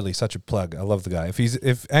Bradley such a plug. I love the guy.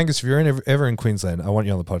 If Angus, if you're ever in Queensland, I want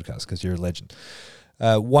you on the podcast because you're a legend.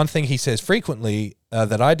 One thing he says frequently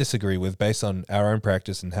that I disagree with based on our own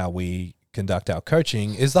practice and how we conduct our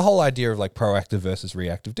coaching is the whole idea of like proactive versus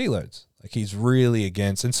reactive deloads. Like he's really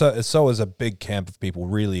against, and so is a big camp of people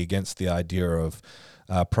really against the idea of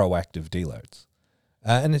proactive deloads.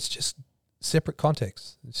 and it's just separate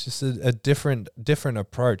contexts. It's just a different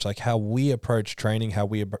approach, like how we approach training, how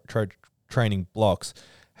we approach training blocks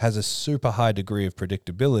has a super high degree of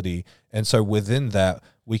predictability, and so within that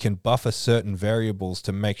we can buffer certain variables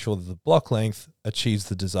to make sure that the block length achieves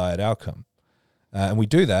the desired outcome. And we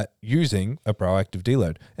do that using a proactive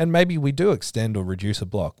deload. And maybe we do extend or reduce a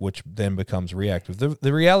block, which then becomes reactive.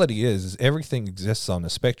 The reality is everything exists on a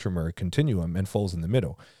spectrum or a continuum and falls in the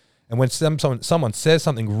middle. And when someone says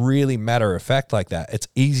something really matter-of-fact like that, it's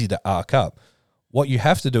easy to arc up. What you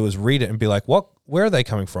have to do is read it and be like, where are they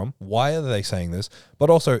coming from? Why are they saying this? But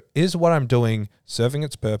also, is what I'm doing serving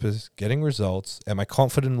its purpose, getting results? Am I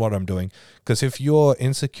confident in what I'm doing? Because if you're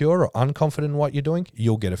insecure or unconfident in what you're doing,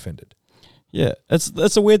 you'll get offended. Yeah,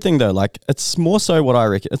 it's a weird thing though. Like, it's more so what I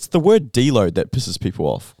reckon. It's the word deload that pisses people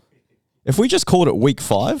off. If we just called it week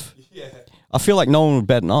 5, I feel like no one would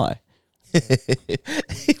bat an eye.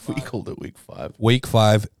 If we called it week 5. Week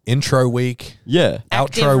 5, intro week. Yeah.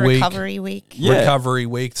 Active Outro week. recovery week. Yeah. Recovery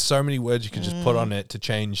week. So many words you can just put on it to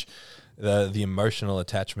change the emotional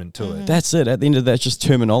attachment to it. That's it. At the end of that, it's just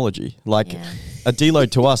terminology. Like, a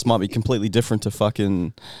deload to us might be completely different to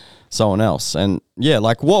fucking someone else. And yeah,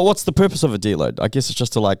 like what's the purpose of a deload? I guess it's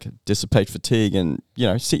just to like dissipate fatigue and, you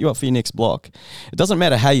know, set you up for your next block. It doesn't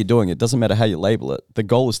matter how you're doing it. It doesn't matter how you label it. The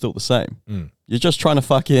goal is still the same. You're just trying to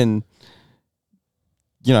fucking,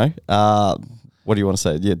 you know, what do you want to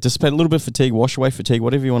say? Yeah, dissipate a little bit of fatigue, wash away fatigue,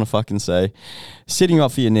 whatever you want to fucking say. Setting you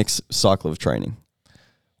up for your next cycle of training.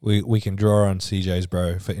 We can draw on CJ's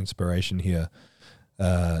bro for inspiration here.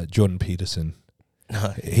 Jordan Peterson.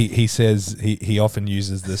 He says he often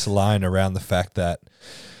uses this line around the fact that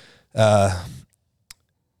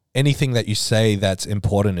anything that you say that's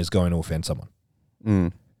important is going to offend someone.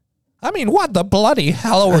 I mean, what the bloody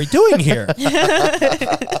hell are we doing here?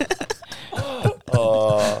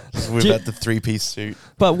 We're at the 3-piece suit.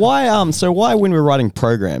 But why? So why, when we're writing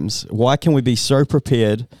programs, why can we be so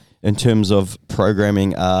prepared in terms of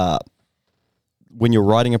programming? When you're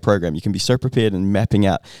writing a program, you can be so prepared and mapping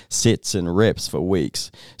out sets and reps for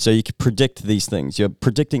weeks. So you can predict these things. You're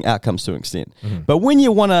predicting outcomes to an extent. But when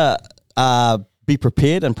you want to be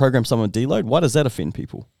prepared and program someone deload, why does that offend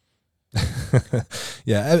people?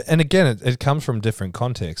 Yeah, and again, it comes from different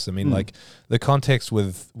contexts. I mean, like the context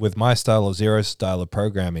with my style or Zero's style of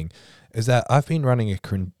programming is that I've been running a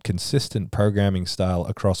consistent programming style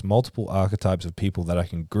across multiple archetypes of people that I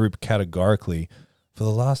can group categorically for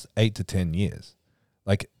the last 8 to 10 years.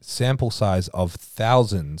 Like sample size of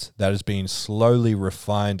thousands that is being slowly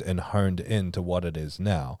refined and honed into what it is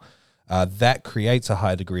now. That creates a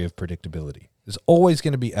high degree of predictability. There's always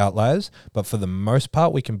going to be outliers, but for the most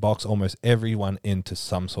part, we can box almost everyone into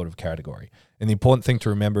some sort of category. And the important thing to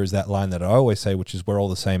remember is that line that I always say, which is we're all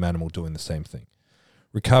the same animal doing the same thing.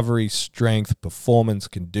 Recovery, strength, performance,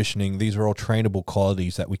 conditioning, these are all trainable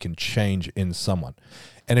qualities that we can change in someone.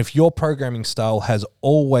 And if your programming style has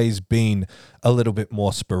always been a little bit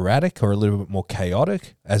more sporadic or a little bit more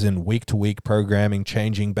chaotic, as in week-to-week programming,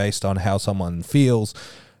 changing based on how someone feels,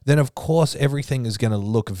 then of course everything is going to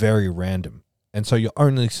look very random. And so your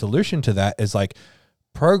only solution to that is like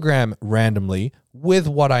program randomly with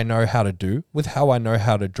what I know how to do, with how I know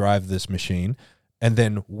how to drive this machine. And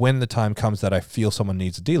then when the time comes that I feel someone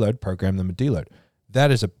needs a deload, program them a deload.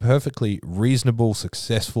 That is a perfectly reasonable,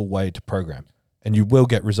 successful way to program. And you will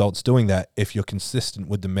get results doing that if you're consistent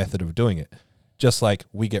with the method of doing it. Just like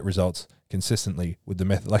we get results consistently with the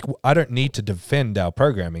method. Like I don't need to defend our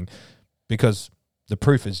programming because the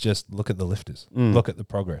proof is just look at the lifters, look at the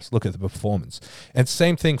progress, look at the performance. And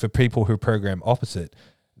same thing for people who program opposite.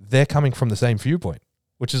 They're coming from the same viewpoint,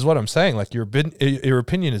 which is what I'm saying. Like your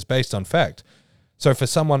opinion is based on fact. So for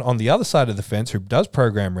someone on the other side of the fence who does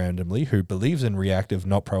program randomly, who believes in reactive,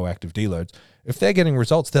 not proactive deloads, if they're getting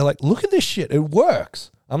results, they're like, look at this shit, it works.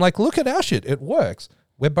 I'm like, look at our shit, it works.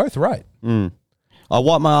 We're both right. I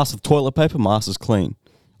wipe my ass with toilet paper, my ass is clean.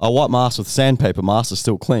 I wipe my ass with sandpaper, my ass is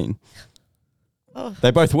still clean.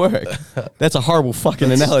 They both work. That's a horrible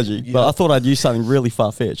fucking analogy, but I thought I'd use something really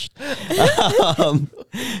far-fetched.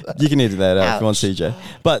 You can edit that out if you want, CJ.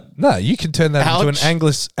 But no, you can turn that into an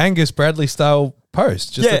Angus Bradley style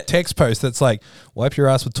post, just a text post that's like, wipe your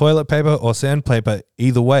ass with toilet paper or sandpaper.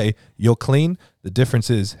 Either way, you're clean. The difference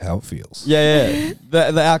is how it feels. Yeah.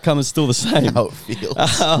 The outcome is still the same. How it feels.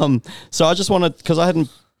 So I just wanted, because I had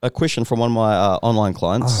a question from one of my online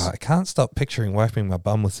clients. I can't stop picturing wiping my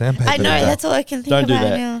bum with sandpaper. I know, that's all I can think Don't do about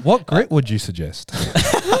that. now. What grit would you suggest? The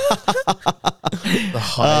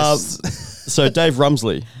highest. So Dave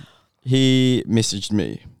Rumsley, he messaged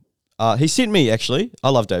me. He sent me, actually. I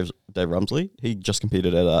love Dave Rumsley. He just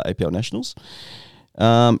competed at APL Nationals.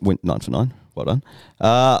 Went 9 for 9. Well done.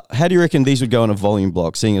 How do you reckon these would go in a volume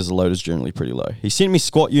block, seeing as the load is generally pretty low? He sent me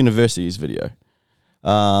Squat University's video.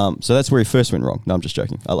 So that's where he first went wrong. No, I'm just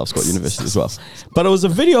joking. I love Squat University as well. But it was a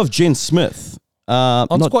video of Jen Smith.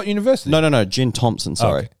 On Squat University? No. Jen Thompson,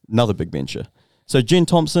 sorry. Okay. Another big bencher. So Jen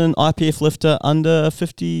Thompson, IPF lifter, under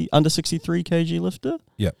 63 kg lifter.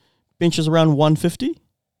 Yep. Benches around 150.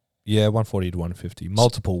 Yeah, 140 to 150.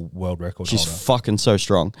 Multiple world record She's holder. fucking so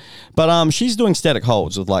strong. But she's doing static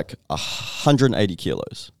holds with like 180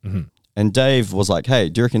 kilos. Mm-hmm. And Dave was like, hey,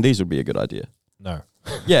 do you reckon these would be a good idea? No.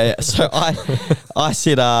 Yeah. So I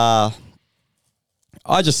said, I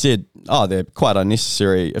just said, they're quite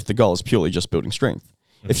unnecessary if the goal is purely just building strength.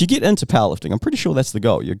 Mm-hmm. If you get into powerlifting, I'm pretty sure that's the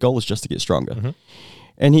goal. Your goal is just to get stronger. Mm-hmm.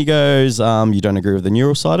 And he goes, you don't agree with the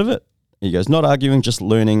neural side of it? He goes, not arguing, just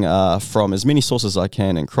learning from as many sources as I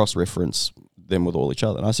can and cross-reference them with all each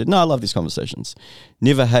other. And I said, no, I love these conversations.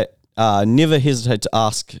 Never hesitate to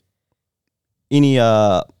ask any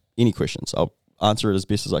questions. I'll answer it as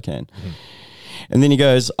best as I can. Mm-hmm. And then he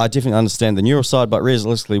goes, I definitely understand the neural side, but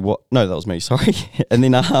realistically, no, that was me, sorry. And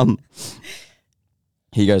then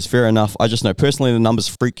he goes, fair enough. I just know personally the numbers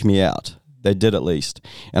freak me out. They did at least.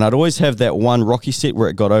 And I'd always have that one Rocky set where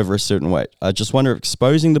it got over a certain weight. I just wonder if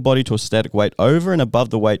exposing the body to a static weight over and above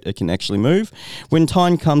the weight it can actually move. When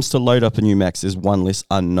time comes to load up a new max, there's one less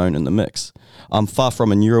unknown in the mix. I'm far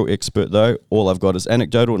from a neural expert though. All I've got is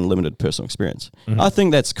anecdotal and limited personal experience. Mm-hmm. I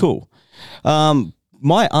think that's cool.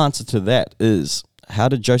 My answer to that is, how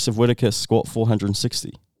did Joseph Whittaker squat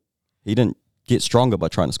 460? He didn't get stronger by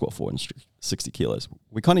trying to squat 460 kilos.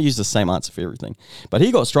 We kind of use the same answer for everything. But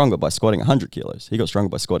he got stronger by squatting 100 kilos. He got stronger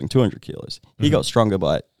by squatting 200 kilos. He got stronger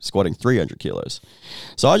by squatting 300 kilos.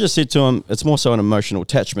 So I just said to him, it's more so an emotional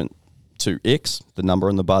attachment to X, the number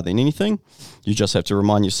on the bar, than anything. You just have to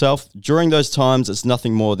remind yourself, during those times, it's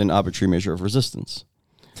nothing more than arbitrary measure of resistance.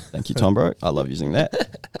 Thank you, Tom Bro. I love using that.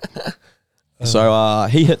 So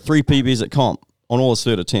he hit 3 PBs at comp on all his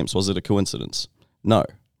third attempts. Was it a coincidence? No.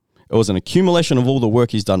 It was an accumulation of all the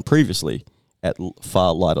work he's done previously at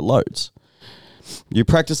far lighter loads. You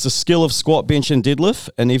practice the skill of squat, bench, and deadlift,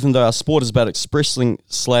 and even though our sport is about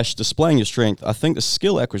expressing/displaying your strength, I think the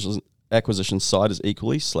skill acquisition side is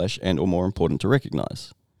equally / or more important to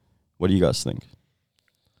recognize. What do you guys think?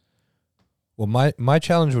 Well, my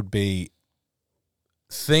challenge would be,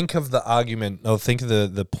 think of the argument, or think of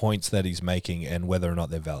the points that he's making and whether or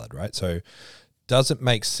not they're valid, right? So does it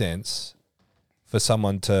make sense for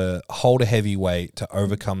someone to hold a heavy weight to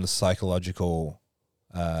overcome the psychological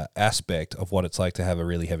aspect of what it's like to have a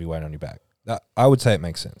really heavy weight on your back? I would say it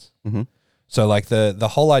makes sense. Mm-hmm. So like the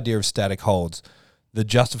whole idea of static holds, the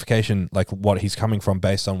justification, like what he's coming from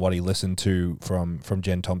based on what he listened to from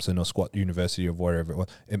Jen Thompson or Squat University or whatever it was,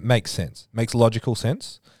 it makes sense. It makes logical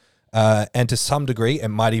sense. And to some degree, it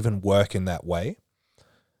might even work in that way.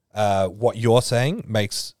 What you're saying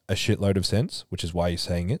makes a shitload of sense, which is why you're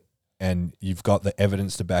saying it. And you've got the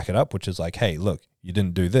evidence to back it up, which is like, hey, look, you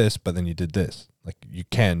didn't do this, but then you did this. Like, you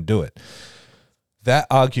can do it. That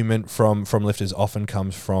argument from lifters often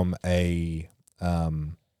comes from a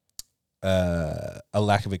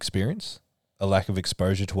lack of experience, a lack of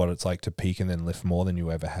exposure to what it's like to peak and then lift more than you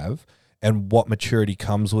ever have. And what maturity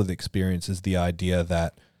comes with experience is the idea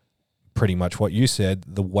that pretty much what you said,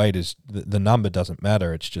 the weight is, the number doesn't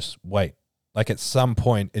matter, it's just weight. Like at some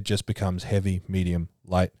point, it just becomes heavy, medium,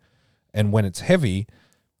 light. And when it's heavy,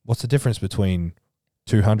 what's the difference between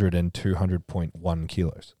 200 and 200.1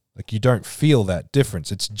 kilos? Like, you don't feel that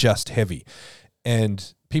difference. It's just heavy.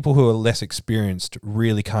 And people who are less experienced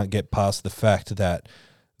really can't get past the fact that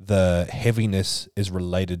the heaviness is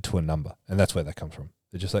related to a number. And that's where that comes from.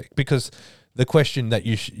 They're just like, because the question that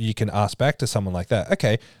you can ask back to someone like that,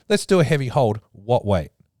 okay, let's do a heavy hold. What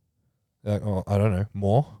weight? Oh, I don't know,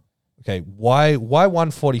 more? Okay, why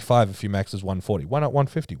 145 if your max is 140? Why not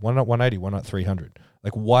 150? Why not 180? Why not 300?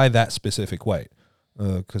 Like, why that specific weight?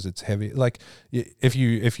 Because it's heavy. Like, if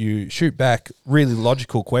you shoot back really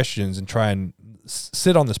logical questions and try and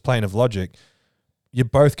sit on this plane of logic, you're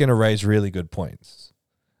both going to raise really good points.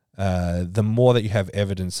 The more that you have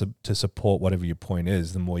evidence to support whatever your point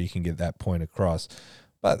is, the more you can get that point across.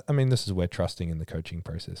 But, I mean, this is where trusting in the coaching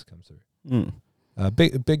process comes through.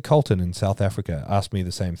 Big Colton in South Africa asked me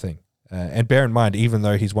the same thing. And bear in mind, even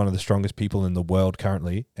though he's one of the strongest people in the world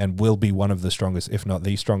currently and will be one of the strongest, if not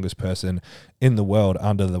the strongest person in the world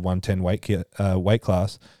under the 110 weight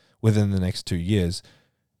class within the next 2 years,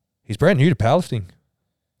 he's brand new to powerlifting.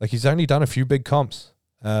 Like, he's only done a few big comps.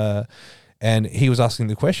 And he was asking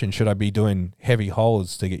the question, should I be doing heavy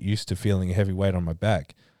holds to get used to feeling a heavy weight on my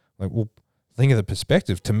back? Like, well, think of the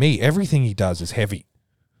perspective. To me, everything he does is heavy.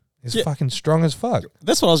 He's fucking strong as fuck.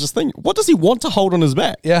 That's what I was just thinking. What does he want to hold on his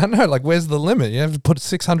back? Yeah, I know. Like, where's the limit? You have to put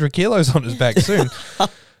 600 kilos on his back soon.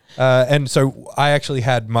 And so I actually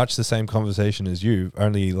had much the same conversation as you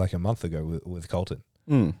only like a month ago with Colton,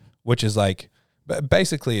 which is like,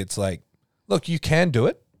 basically it's like, look, you can do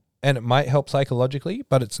it and it might help psychologically,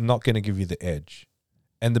 but it's not going to give you the edge.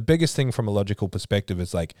 And the biggest thing from a logical perspective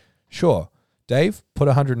is like, sure, Dave, put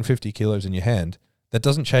 150 kilos in your hand. That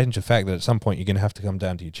doesn't change the fact that at some point you're going to have to come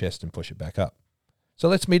down to your chest and push it back up. So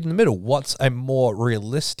let's meet in the middle. What's a more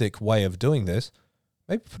realistic way of doing this?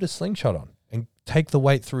 Maybe put a slingshot on and take the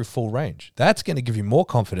weight through full range. That's going to give you more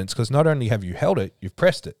confidence because not only have you held it, you've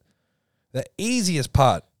pressed it. The easiest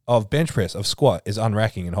part of bench press, of squat, is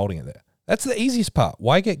unracking and holding it there. That's the easiest part.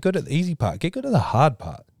 Why get good at the easy part? Get good at the hard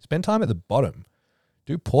part. Spend time at the bottom.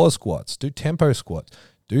 Do pause squats. Do tempo squats.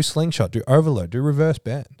 Do slingshot. Do overload. Do reverse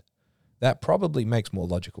bend. That probably makes more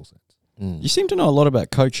logical sense. You seem to know a lot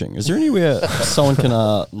about coaching. Is there anywhere someone can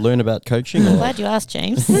learn about coaching? I'm glad you asked,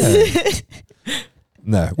 James.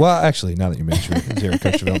 No. Well, actually, now that you mention it, Zero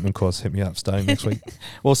Coach Development course, hit me up starting next week.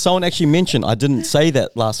 Well, someone actually mentioned, I didn't say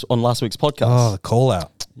that on last week's podcast. Oh, the call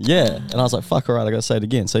out. Yeah. And I was like, fuck, all right, I got to say it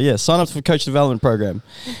again. So, yeah, sign up for the Coach Development Program.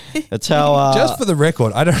 That's how... just for the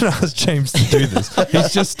record, I don't ask James to do this.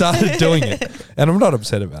 He's just started doing it, and I'm not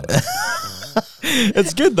upset about it.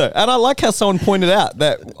 It's good, though. And I like how someone pointed out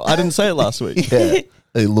that I didn't say it last week. Yeah,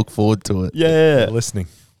 they look forward to it. Yeah. Listening.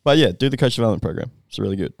 But, yeah, do the Coach Development Program. It's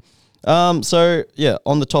really good. So, yeah,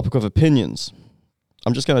 on the topic of opinions,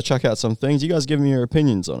 I'm just going to chuck out some things. You guys give me your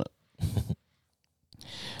opinions on it.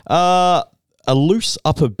 A loose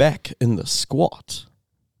upper back in the squat.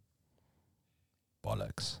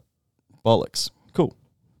 Bollocks. Cool.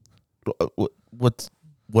 What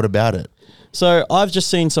about it? So I've just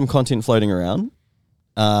seen some content floating around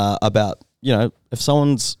about, if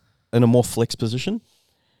someone's in a more flex position,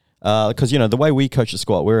 because, the way we coach the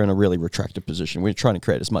squat, we're in a really retracted position. We're trying to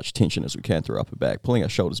create as much tension as we can through upper back, pulling our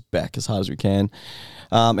shoulders back as hard as we can,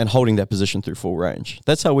 and holding that position through full range.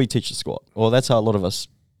 That's how we teach the squat. Or that's how a lot of us,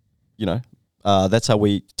 that's how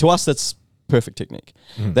to us, that's perfect technique.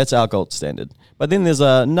 That's our gold standard. But then there's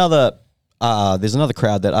another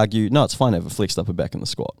crowd that argue, no, it's fine to have a flexed upper back in the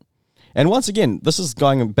squat. And once again, this is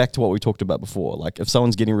going back to what we talked about before. Like, if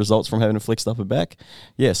someone's getting results from having a flexed upper back,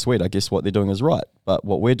 yeah, sweet, I guess what they're doing is right. But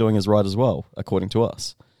what we're doing is right as well, according to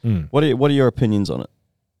us. What are your opinions on it?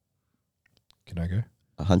 Can I go?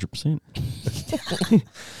 100%.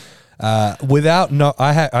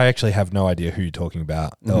 I actually have no idea who you're talking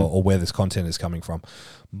about or where this content is coming from.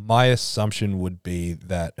 My assumption would be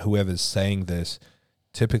that whoever's saying this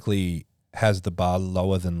typically has the bar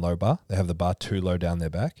lower than low bar. They have the bar too low down their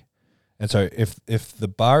back. And so if the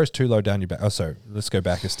bar is too low down your back, let's go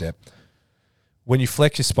back a step. When you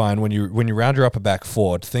flex your spine, when you round your upper back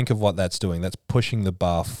forward, think of what that's doing. That's pushing the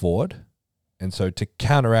bar forward. And so to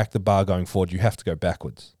counteract the bar going forward, you have to go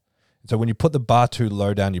backwards. So when you put the bar too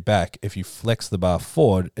low down your back, if you flex the bar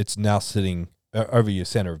forward, it's now sitting over your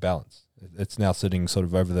center of balance. It's now sitting sort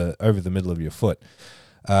of over the middle of your foot.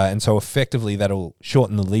 And so effectively that'll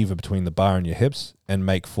shorten the lever between the bar and your hips and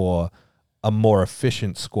make for a more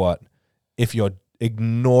efficient squat if you're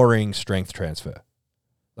ignoring strength transfer.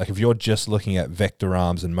 Like if you're just looking at vector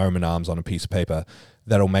arms and moment arms on a piece of paper,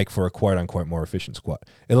 that'll make for a quote-unquote more efficient squat.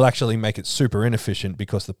 It'll actually make it super inefficient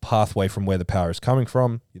because the pathway from where the power is coming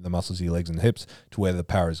from, the muscles of your legs and hips, to where the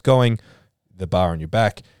power is going, the bar on your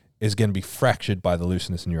back, is going to be fractured by the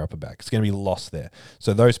looseness in your upper back. It's going to be lost there.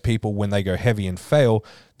 So those people, when they go heavy and fail,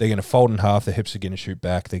 they're going to fold in half, the hips are going to shoot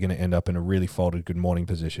back, they're going to end up in a really folded good morning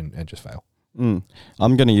position and just fail. I'm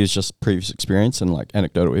going to use just previous experience and like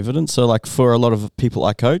anecdotal evidence. So like for a lot of people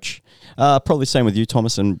I coach, probably same with you,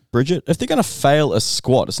 Thomas and Bridget, if they're going to fail a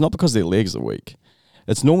squat, it's not because their legs are weak.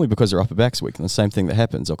 It's normally because their upper back's weak. And the same thing that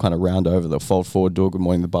happens, they'll kind of round over, they'll fold forward, do a good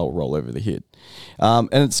morning, the bar will roll over the head. And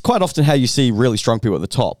it's quite often how you see really strong people at the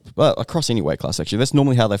top, but across any weight class actually. That's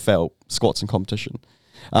normally how they fail squats in competition.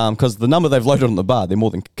 Because the number they've loaded on the bar, they're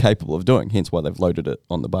more than capable of doing, hence why they've loaded it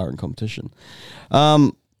on the bar in competition.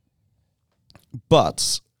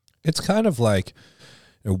 But it's kind of like,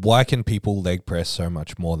 why can people leg press so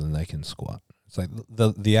much more than they can squat? It's like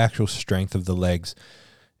the actual strength of the legs,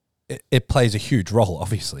 it plays a huge role,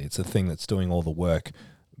 obviously. It's a thing that's doing all the work,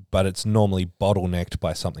 but it's normally bottlenecked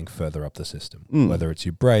by something further up the system, whether it's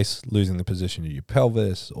your brace, losing the position of your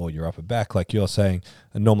pelvis, or your upper back, like you're saying,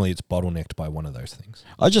 and normally it's bottlenecked by one of those things.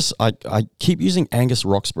 I keep using Angus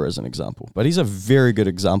Roxburgh as an example, but he's a very good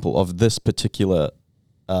example of this particular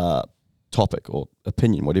topic or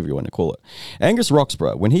opinion, whatever you want to call it. Angus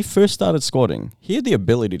Roxburgh, when he first started squatting, he had the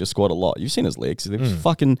ability to squat a lot. You've seen his legs. They're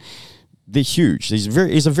fucking they're huge. He's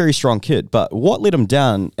a very strong kid. But what let him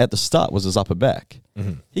down at the start was his upper back.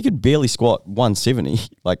 He could barely squat 170.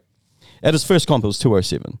 Like at his first comp, it was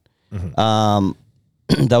 207.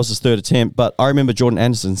 That was his third attempt. But I remember Jordan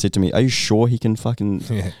Anderson said to me, "Are you sure he can fucking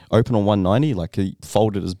open on 190?" Like he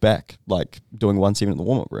folded his back, like doing 170 in the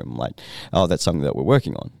warm-up room. I'm like, oh, that's something that we're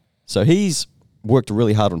working on. So he's worked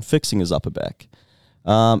really hard on fixing his upper back.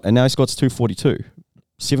 And now he squats 242,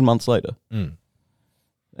 7 months later.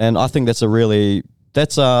 And I think that's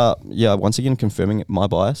once again confirming my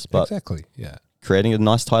bias, but Exactly. Yeah. creating a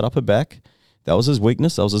nice tight upper back. That was his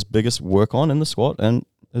weakness. That was his biggest work on in the squat, and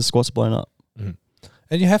his squat's blown up.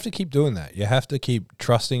 And you have to keep doing that. You have to keep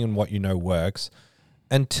trusting in what you know works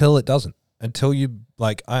until it doesn't. Until you,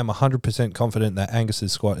 like, I am 100% confident that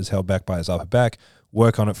Angus's squat is held back by his upper back.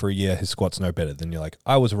 Work on it for a year. His squat's no better. Then you're like,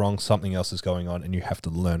 I was wrong. Something else is going on, and you have to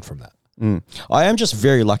learn from that. I am just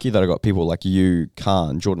very lucky that I got people like you,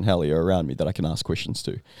 Khan, Jordan Hallier around me that I can ask questions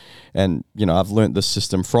to. And, you know, I've learned this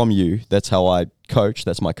system from you. That's how I coach.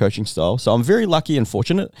 That's my coaching style. So I'm very lucky and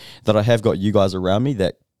fortunate that I have got you guys around me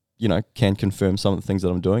that, you know, can confirm some of the things that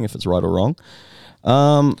I'm doing, if it's right or wrong.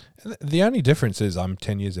 The only difference is I'm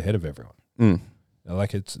 10 years ahead of everyone.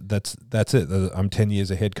 Like that's it. I'm 10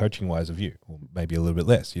 years ahead coaching wise of you, or maybe a little bit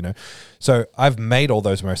less, you know? So I've made all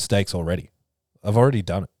those mistakes already. I've already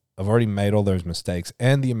done it. I've already made all those mistakes,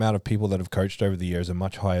 and the amount of people that have coached over the years are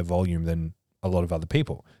much higher volume than a lot of other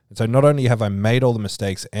people. And so not only have I made all the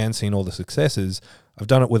mistakes and seen all the successes, I've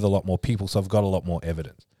done it with a lot more people. So I've got a lot more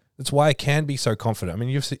evidence. That's why I can be so confident. I mean,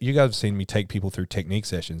 you guys have seen me take people through technique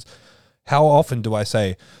sessions. How often do I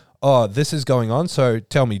say, oh, this is going on, so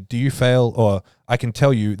tell me, do you fail? Or I can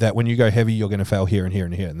tell you that when you go heavy, you're going to fail here and here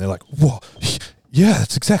and here. And they're like, whoa, yeah,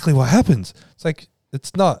 that's exactly what happens. It's like,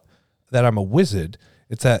 it's not that I'm a wizard.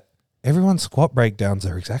 It's that everyone's squat breakdowns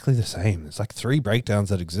are exactly the same. There's like 3 breakdowns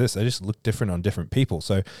that exist. They just look different on different people.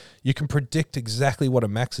 So you can predict exactly what a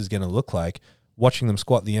max is going to look like watching them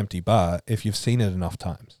squat the empty bar if you've seen it enough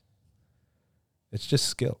times. It's just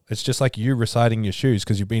skill. It's just like you reciting your shoes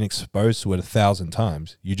because you've been exposed to it 1,000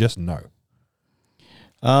 times. You just know.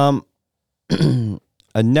 A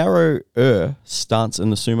narrower stance in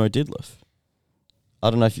the sumo deadlift. I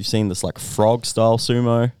don't know if you've seen this like frog style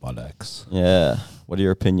sumo. Buttocks. Yeah. What are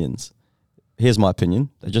your opinions? Here's my opinion.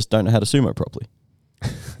 They just don't know how to sumo properly.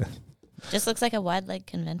 Just looks like a wide leg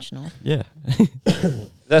conventional. Yeah.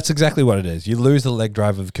 That's exactly what it is. You lose the leg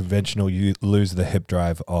drive of conventional. You lose the hip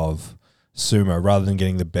drive of sumo. Rather than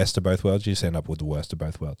getting the best of both worlds, you just end up with the worst of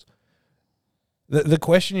both worlds. The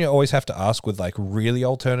question you always have to ask with like really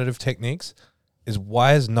alternative techniques is,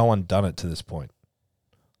 why has no one done it to this point?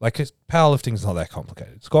 Like, powerlifting is not that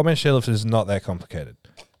complicated. Squat, bench, deadlift is not that complicated.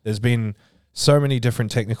 There's been so many different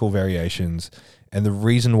technical variations, and the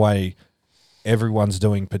reason why everyone's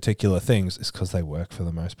doing particular things is because they work for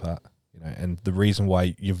the most part. You know, and the reason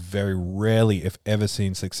why you've very rarely, if ever,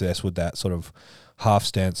 seen success with that sort of half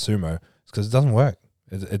stance sumo is because it doesn't work.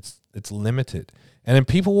 It's limited. And then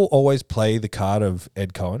people will always play the card of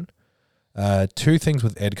Ed Cohen. 2 things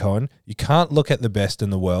with Ed Cohen. You can't look at the best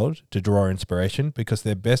in the world to draw inspiration because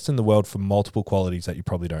they're best in the world for multiple qualities that you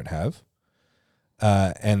probably don't have.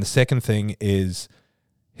 And the second thing is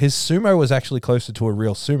his sumo was actually closer to a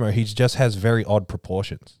real sumo. He just has very odd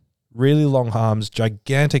proportions. Really long arms,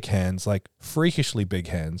 gigantic hands, like freakishly big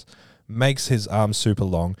hands, makes his arms super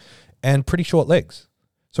long, and pretty short legs.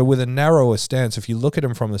 So with a narrower stance, if you look at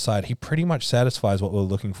him from the side, he pretty much satisfies what we're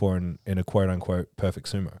looking for in a quote-unquote perfect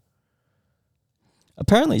sumo.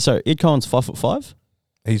 Apparently, so Ed Cohen's 5'5".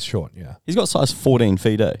 He's short, yeah. He's got size 14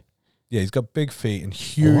 feet, eh? Yeah, he's got big feet and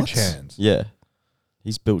huge hands. Yeah.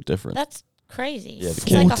 He's built different. That's crazy. Yeah,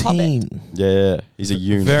 He's like a hobbit. Yeah, he's a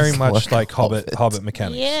unit. Very much like Hobbit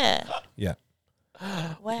mechanics. Yeah. Yeah.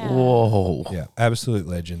 Wow. Whoa. Yeah, absolute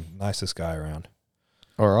legend. Nicest guy around.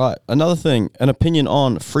 All right. Another thing, an opinion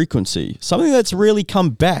on frequency. Something that's really come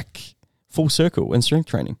back full circle in strength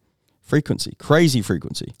training. Frequency. Crazy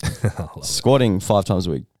frequency. Squatting 5 times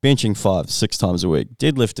a week. Benching 5, 6 times a week.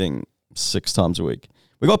 Deadlifting 6 times a week.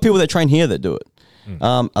 We got people that train here that do it.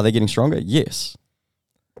 Are they getting stronger? Yes.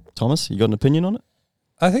 Thomas, you got an opinion on it?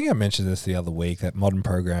 I think I mentioned this the other week, that modern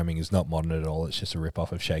programming is not modern at all. It's just a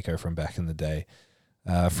rip-off of Shaco from back in the day.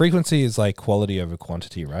 Frequency is like quality over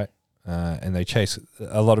quantity, right? And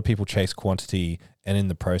a lot of people chase quantity and in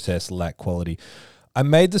the process lack quality. I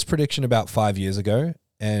made this prediction about 5 years ago,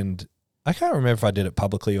 and I can't remember if I did it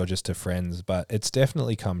publicly or just to friends, but it's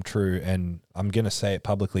definitely come true, and I'm going to say it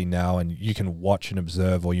publicly now, and you can watch and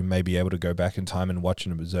observe, or you may be able to go back in time and watch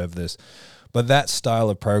and observe this. But that style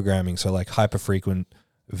of programming, so like hyper-frequent,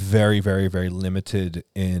 very, very, very limited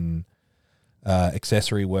in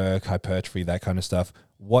accessory work, hypertrophy, that kind of stuff,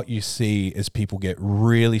 what you see is people get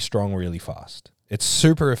really strong really fast. It's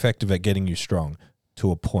super effective at getting you strong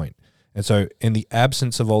to a point. And so in the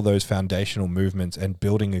absence of all those foundational movements and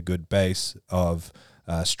building a good base of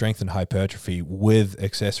strength and hypertrophy with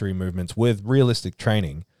accessory movements, with realistic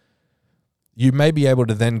training, you may be able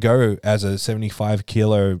to then go as a 75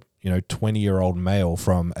 kilo, 20-year-old male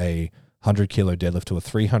from a 100 kilo deadlift to a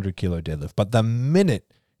 300 kilo deadlift. But the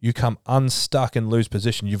minute you come unstuck and lose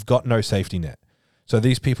position, you've got no safety net. So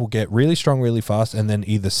these people get really strong really fast and then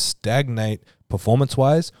either stagnate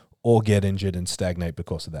performance-wise or get injured and stagnate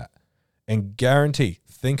because of that. And guarantee,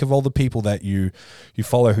 think of all the people that you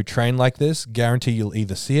follow who train like this, guarantee you'll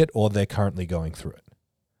either see it or they're currently going through it.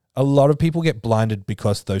 A lot of people get blinded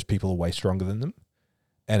because those people are way stronger than them.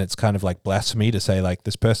 And it's kind of like blasphemy to say like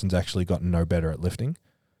this person's actually gotten no better at lifting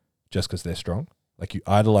just because they're strong. Like you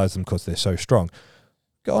idolize them because they're so strong.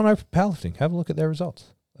 Go on open powerlifting, have a look at their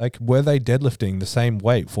results. Like were they deadlifting the same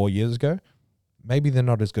weight 4 years ago? Maybe they're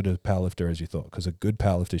not as good a powerlifter as you thought, because a good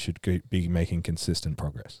powerlifter should be making consistent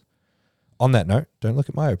progress. On that note, don't look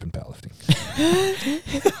at my open powerlifting.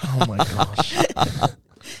 Oh my gosh.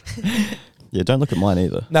 Yeah, don't look at mine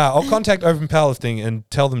either. No, I'll contact Open Powerlifting and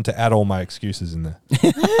tell them to add all my excuses in there.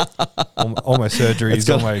 all my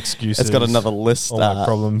surgeries, all my excuses. It's got another list. All my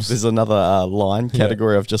problems. There's another line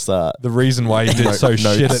category of just the reason why you did so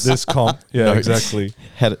shit at this comp. Yeah, Notes. exactly.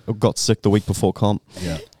 Got sick the week before comp.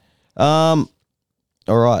 Yeah. All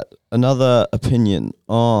right. Another opinion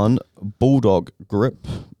on bulldog grip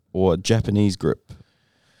or Japanese grip.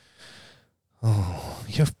 Oh,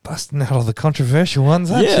 you're busting out all the controversial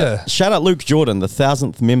ones, aren't you? Shout out Luke Jordan, the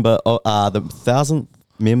 1,000th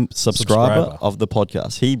member, subscriber of the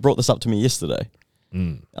podcast. He brought this up to me yesterday.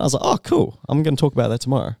 I was like, oh, cool. I'm going to talk about that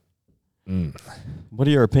tomorrow. What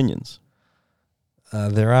are your opinions?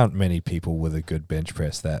 There aren't many people with a good bench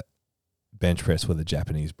press with a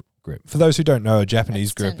Japanese grip. For those who don't know, a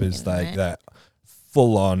Japanese grip is like that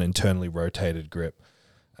full-on internally rotated grip.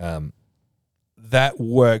 That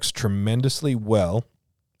works tremendously well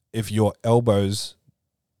if your elbows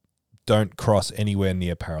don't cross anywhere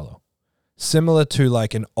near parallel. Similar to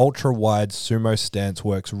like an ultra-wide sumo stance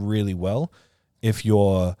works really well if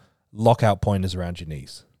your lockout point is around your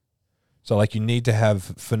knees. So like you need to have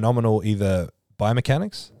phenomenal either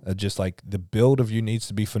biomechanics, just like the build of you needs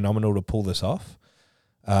to be phenomenal to pull this off.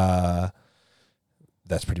 That's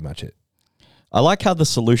pretty much it. I like how the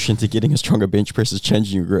solution to getting a stronger bench press is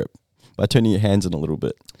changing your grip by turning your hands in a little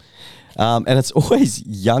bit. And it's always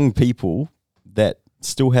young people that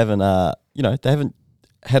still haven't, they haven't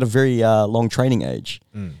had a very long training age.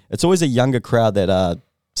 It's always a younger crowd that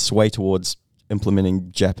sway towards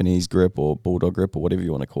implementing Japanese grip or bulldog grip or whatever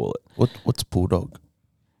you want to call it. What's bulldog?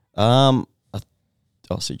 I'll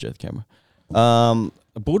CJ the camera.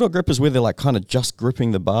 A bulldog grip is where they're like kind of just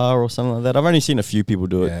gripping the bar or something like that. I've only seen a few people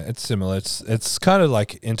do it. Yeah, it's similar. It's kind of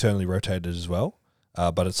like internally rotated as well.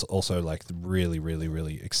 But it's also like really, really,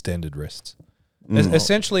 really extended wrists.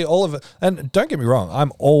 Essentially all of it. And don't get me wrong,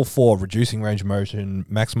 I'm all for reducing range of motion,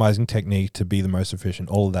 maximizing technique to be the most efficient,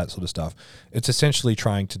 all of that sort of stuff. It's essentially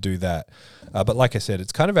trying to do that. But like I said,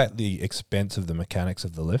 it's kind of at the expense of the mechanics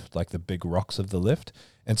of the lift, like the big rocks of the lift.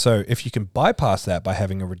 And so if you can bypass that by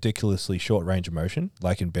having a ridiculously short range of motion,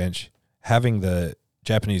 like in bench, having the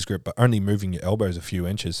Japanese grip, but only moving your elbows a few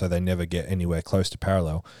inches so they never get anywhere close to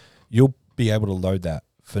parallel, you'll be able to load that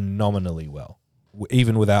phenomenally well,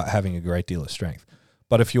 even without having a great deal of strength.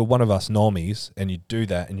 But if you're one of us normies and you do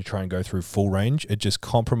that and you try and go through full range, it just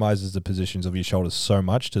compromises the positions of your shoulders so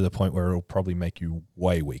much to the point where it'll probably make you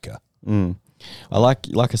way weaker. I like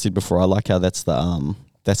I said before, I like how that's the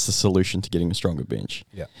solution to getting a stronger bench.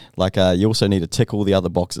 Yeah. Like you also need to tick all the other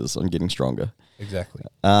boxes on getting stronger. Exactly.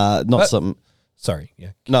 Sorry.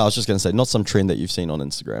 Yeah. No, I was just going to say, not some trend that you've seen on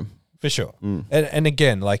Instagram. For sure. And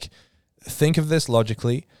again, like, think of this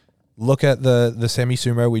logically. Look at the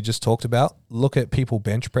semi-sumo we just talked about. Look at people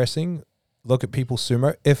bench pressing. Look at people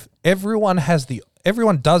sumo. If everyone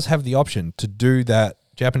does have the option to do that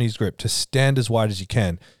Japanese grip, to stand as wide as you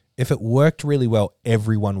can, if it worked really well,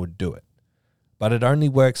 everyone would do it. But it only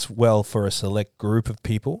works well for a select group of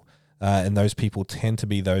people, and those people tend to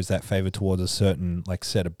be those that favor towards a certain like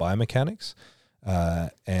set of biomechanics,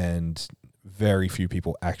 and very few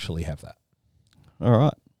people actually have that. All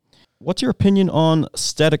right. What's your opinion on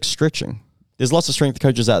static stretching? There's lots of strength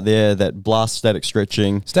coaches out there that blast static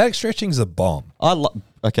stretching. Static stretching's a bomb.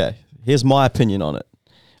 Okay, here's my opinion on it.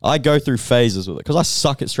 I go through phases with it because I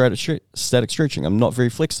suck at static stretching. I'm not very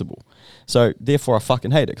flexible. So therefore I fucking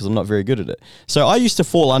hate it because I'm not very good at it. So I used to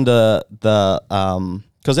fall under the,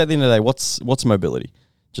 because at the end of the day, what's mobility?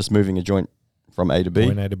 Just moving a joint from A to B.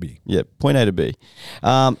 Point A to B. Yeah, point A to B.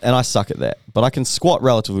 And I suck at that. But I can squat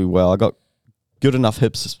relatively well. I got good enough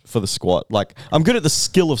hips for the squat. Like, I'm good at the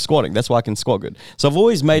skill of squatting. That's why I can squat good. So I've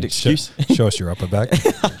always made excuses. Show us your upper back.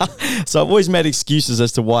 So I've always made excuses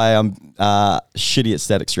as to why I'm shitty at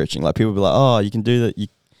static stretching. Like, people be like, oh, you can do that.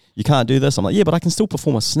 You can't do this. I'm like, yeah, but I can still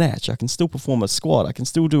perform a snatch. I can still perform a squat. I can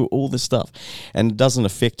still do all this stuff. And it doesn't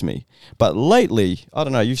affect me. But lately, I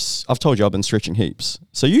don't know, I've told you I've been stretching heaps.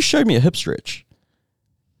 So you showed me a hip stretch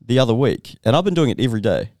the other week, and I've been doing it every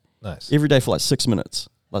day. Nice. Every day for like 6 minutes,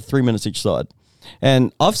 like 3 minutes each side.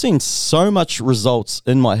 And I've seen so much results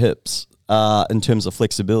in my hips in terms of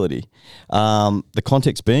flexibility. The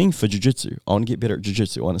context being for jiu-jitsu. I want to get better at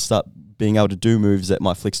jiu-jitsu. I want to start being able to do moves that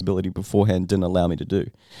my flexibility beforehand didn't allow me to do.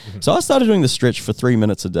 So I started doing the stretch for 3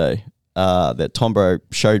 minutes a day that Tombo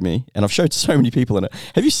showed me, and I've showed so many people in it.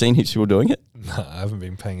 Have you seen heaps of people doing it? No, I haven't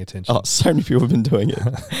been paying attention. Oh, so many people have been doing it.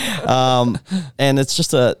 And it's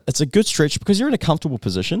just it's a good stretch because you're in a comfortable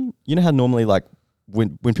position. You know how normally, like,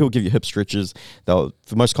 when people give you hip stretches, the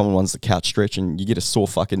most common one's the couch stretch, and you get a sore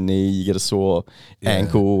fucking knee, you get a sore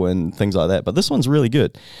ankle and things like that. But this one's really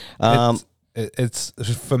good. It's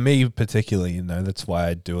for me particularly, that's why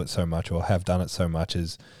I do it so much, or have done it so much,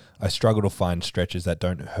 is I struggle to find stretches that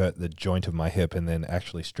don't hurt the joint of my hip and then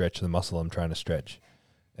actually stretch the muscle I'm trying to stretch.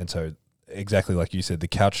 And so exactly like you said, the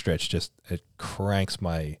couch stretch it cranks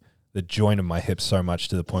the joint of my hip so much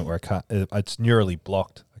to the point where it's neurally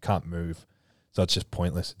blocked. I can't move. So it's just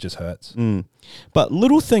pointless. It just hurts. But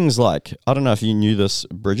little things like, I don't know if you knew this,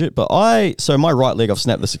 Bridget, but so my right leg, I've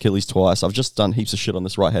snapped this Achilles twice. I've just done heaps of shit on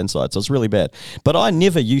this right-hand side, so it's really bad. But I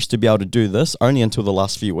never used to be able to do this, only until the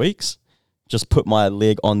last few weeks. Just put my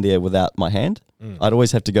leg on there without my hand. I'd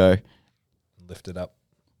always have to go. Lift it up.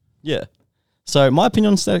 Yeah. So my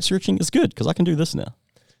opinion on static stretching is good because I can do this now.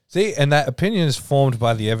 See, and that opinion is formed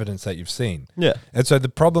by the evidence that you've seen. Yeah. And so the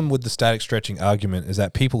problem with the static stretching argument is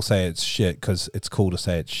that people say it's shit because it's cool to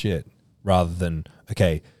say it's shit, rather than,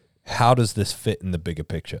 okay, how does this fit in the bigger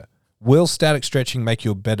picture? Will static stretching make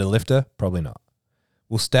you a better lifter? Probably not.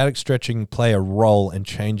 Will static stretching play a role in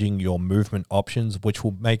changing your movement options, which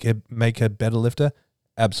will make a better lifter?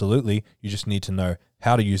 Absolutely. You just need to know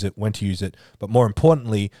how to use it, when to use it, but more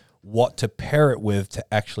importantly, what to pair it with to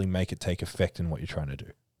actually make it take effect in what you're trying to do.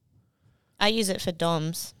 I use it for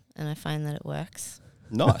DOMs, and I find that it works.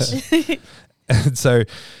 Nice. And so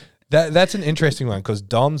that's an interesting one, because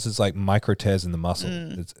DOMs is like micro tears in the muscle.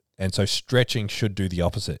 And so stretching should do the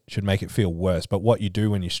opposite, should make it feel worse. But what you do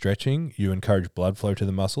when you're stretching, you encourage blood flow to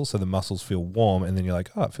the muscle, so the muscles feel warm, and then you're like,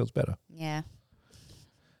 oh, it feels better. Yeah.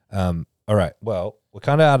 All right. Well, we're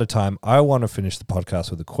kind of out of time. I want to finish the podcast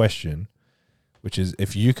with a question, which is,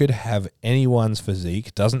 if you could have anyone's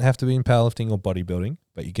physique, doesn't have to be in powerlifting or bodybuilding,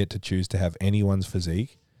 but you get to choose to have anyone's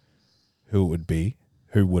physique, who would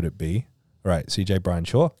it be? All right, CJ Brian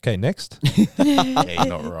Shaw. Okay, next. Yeah, you're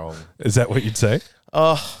not wrong. Is that what you'd say?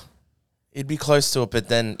 It'd be close to it, but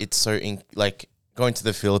then it's so going to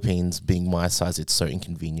the Philippines, being my size, it's so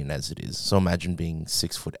inconvenient as it is. So imagine being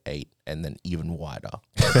 6'8" and then even wider.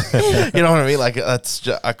 You know what I mean? Like, that's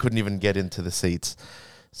just, I couldn't even get into the seats.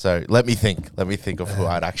 So let me think of who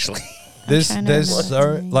I'd actually. There's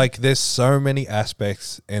so many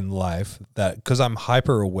aspects in life that, because I'm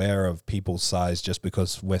hyper aware of people's size, just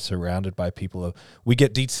because we're surrounded by people, we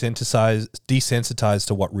get desensitized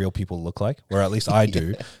to what real people look like, or at least I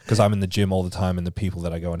do, because I'm in the gym all the time, and the people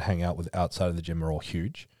that I go and hang out with outside of the gym are all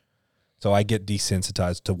huge. So I get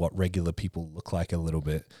desensitized to what regular people look like a little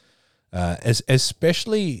bit.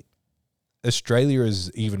 Especially Australia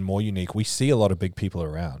is even more unique. We see a lot of big people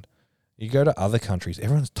around. You go to other countries,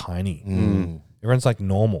 everyone's tiny. Everyone's like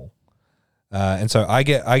normal. And so I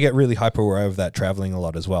get really hyper aware of that traveling a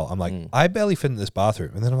lot as well. I'm like, I barely fit in this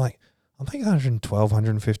bathroom. And then I'm like 112,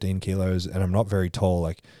 115 kilos, and I'm not very tall.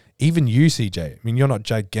 Like, even you, CJ, I mean, you're not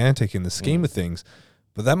gigantic in the scheme of things,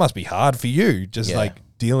 but that must be hard for you, just like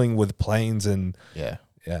dealing with planes and... Yeah.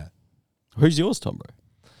 Who's yours, Tom, bro?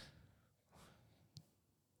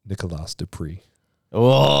 Nicolas Dupree.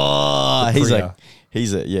 Oh, Dupree.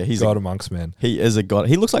 he's a God amongst men. He is a god.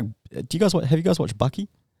 He looks like. Have you guys watched Bucky?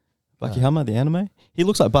 Bucky Hammer, the anime. He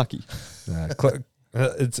looks like Bucky.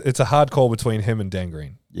 It's a hard call between him and Dan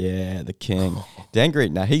Green. Yeah, the king. Dan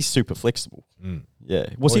Green. Now he's super flexible. Yeah,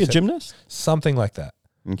 was he a gymnast? Something like that.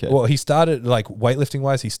 Okay. Well, he started, like, weightlifting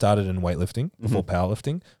wise, he started in weightlifting before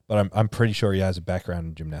powerlifting, but I'm pretty sure he has a background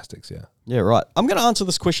in gymnastics. Yeah. Yeah, right. I'm going to answer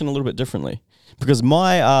this question a little bit differently, because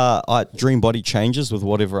my dream body changes with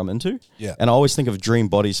whatever I'm into. Yeah. And I always think of dream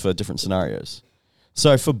bodies for different scenarios.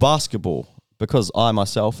 So for basketball, because I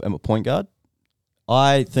myself am a point guard,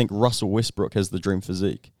 I think Russell Westbrook has the dream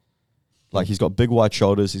physique. Like he's got big wide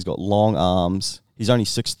shoulders. He's got long arms. He's only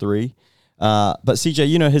 6'3". But CJ,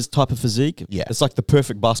 you know his type of physique? Yeah. It's like the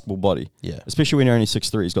perfect basketball body. Yeah. Especially when you're only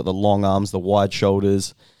 6'3". He's got the long arms, the wide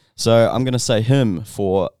shoulders. So I'm going to say him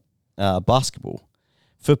for basketball.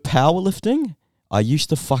 For powerlifting, I used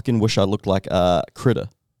to fucking wish I looked like Critter.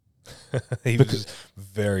 He was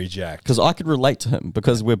very jacked. Because I could relate to him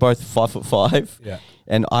because we're both 5'5". Yeah.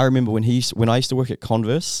 And I remember when I used to work at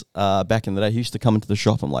Converse back in the day, he used to come into the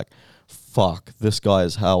shop. I'm like, fuck, this guy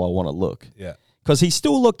is how I want to look. Yeah. Because he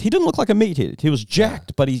didn't look like a meathead. He was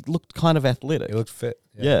jacked, but he looked kind of athletic. He looked fit.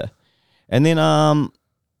 Yeah. And then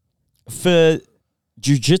for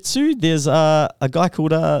jiu-jitsu, there's a guy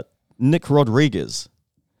called Nick Rodriguez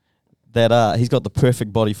that he's got the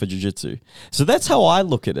perfect body for jiu-jitsu. So that's how I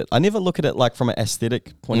look at it. I never look at it like from an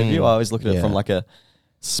aesthetic point of view. I always look at it from like a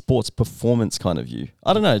sports performance kind of view.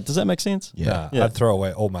 I don't know. Does that make sense? Yeah. I'd throw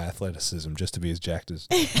away all my athleticism just to be as jacked as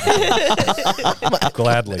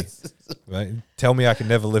gladly. Right? Tell me I can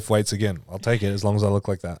never lift weights again. I'll take it as long as I look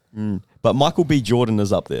like that. But Michael B. Jordan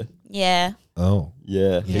is up there. Yeah. Oh.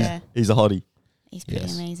 Yeah. Yeah. He's a hottie. He's pretty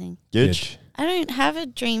amazing. Gidge. I don't have a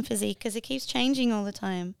dream physique because it keeps changing all the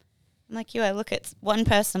time. I'm like you. I look at one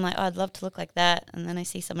person, I'm like, oh, I'd love to look like that. And then I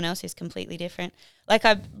see someone else who's completely different. Like,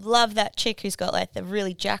 I love that chick who's got, like, the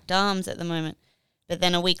really jacked arms at the moment. But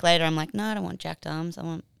then a week later, I'm like, no, I don't want jacked arms. I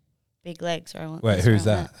want big legs. Or I want Wait, this, or who's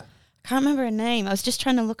I want that? I can't remember her name. I was just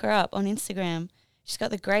trying to look her up on Instagram. She's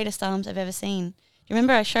got the greatest arms I've ever seen. Do you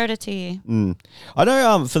remember I showed her to you? I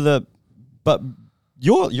know but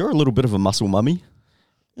you're a little bit of a muscle mummy.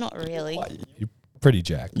 Not really. You're pretty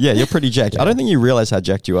jacked. Yeah, you're pretty jacked. I don't think you realize how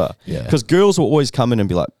jacked you are. Yeah. Because girls will always come in and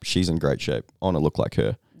be like, she's in great shape. I want to look like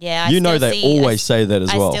her. Yeah, You know they always say that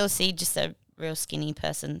as well. I still see just a real skinny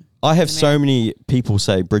person. I have in the so mirror. many people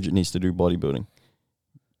say Bridget needs to do bodybuilding. And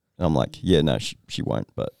I'm like, yeah, no, she won't.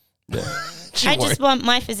 But yeah. I just want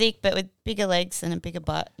my physique, but with bigger legs and a bigger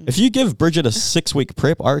butt. If you give Bridget a 6-week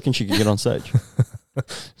prep, I reckon she could get on stage.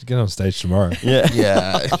 Just get on stage tomorrow. Yeah.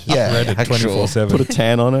 Yeah. Read it actual. 24/7. Put a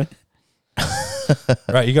tan on her.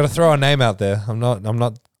 Right, you got to throw a name out there. I'm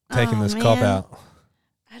not taking this cop man. out.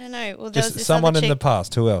 I don't know. Well, there was Just this someone other in the chick.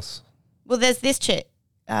 past. Who else? Well, there's this chick.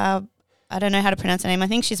 I don't know how to pronounce her name. I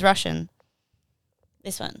think she's Russian.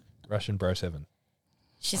 This one. Russian Bro 7.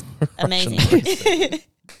 She's amazing. She's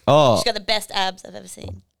Oh, got the best abs I've ever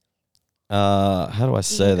seen. how do I You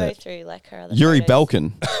say can that? go through like her other Yuri photos.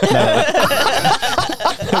 Belkin.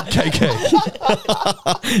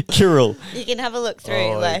 KK. Kirill. You can have a look through.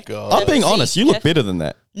 Oh my like God. her I'm being physique. honest. You look better than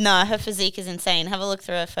that. No, her physique is insane. Have a look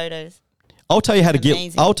through her photos. I'll tell you how to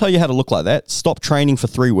Amazing. I'll tell you how to look like that. Stop training for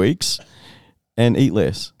 3 weeks and eat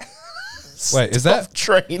less. Wait, is that?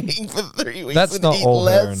 Training for 3 weeks. That's and not eat all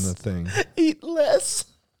less. her in the thing. Eat less.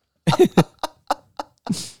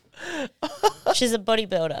 She's a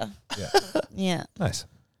bodybuilder. Yeah. Yeah. Nice.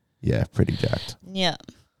 Yeah, pretty jacked. Yeah.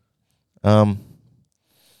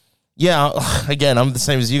 Yeah, again, I'm the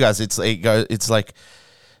same as you guys. It's like,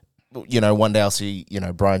 you know, one day I'll see, you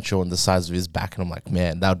know, Brian Shaw and the size of his back, and I'm like,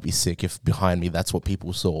 man, that would be sick if behind me that's what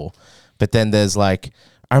people saw. But then there's like,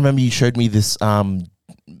 I remember you showed me this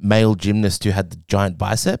male gymnast who had the giant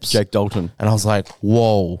biceps, Jake Dalton. and I was like,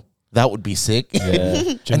 whoa, that would be sick.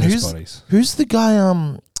 Yeah. Gymnast bodies. Who's the guy?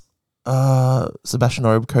 Sebastian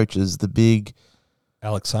Orb coaches the big.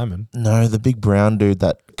 Alex Simon. No, the big brown dude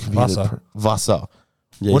that Vasa.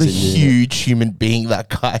 Yeah, What a he's huge human being that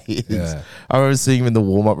guy is. Yeah. I remember seeing him in the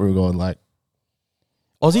warm-up room going like,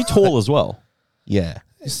 Oh, is he tall as well? yeah,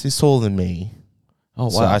 he's taller than me. Oh,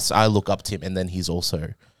 wow. So I look up to him, and then he's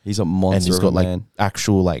also, He's a monster and he's of got a like man.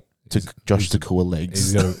 actual like Josh Takua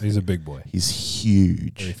legs. He's a big boy. He's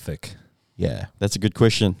huge. Very thick. Yeah. That's a good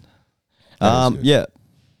question. That is good. Yeah.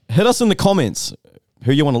 Hit us in the comments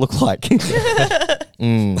who you want to look like.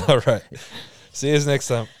 All right. See you next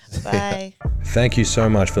time. Bye. Thank you so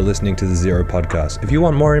much for listening to the Zero Podcast. If you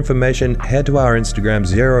want more information, head to our Instagram,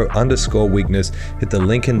 _weakness. Hit the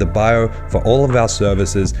link in the bio for all of our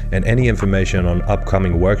services and any information on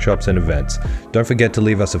upcoming workshops and events. Don't forget to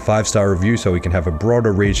leave us a 5-star review so we can have a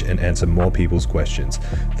broader reach and answer more people's questions.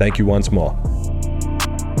 Thank you once more.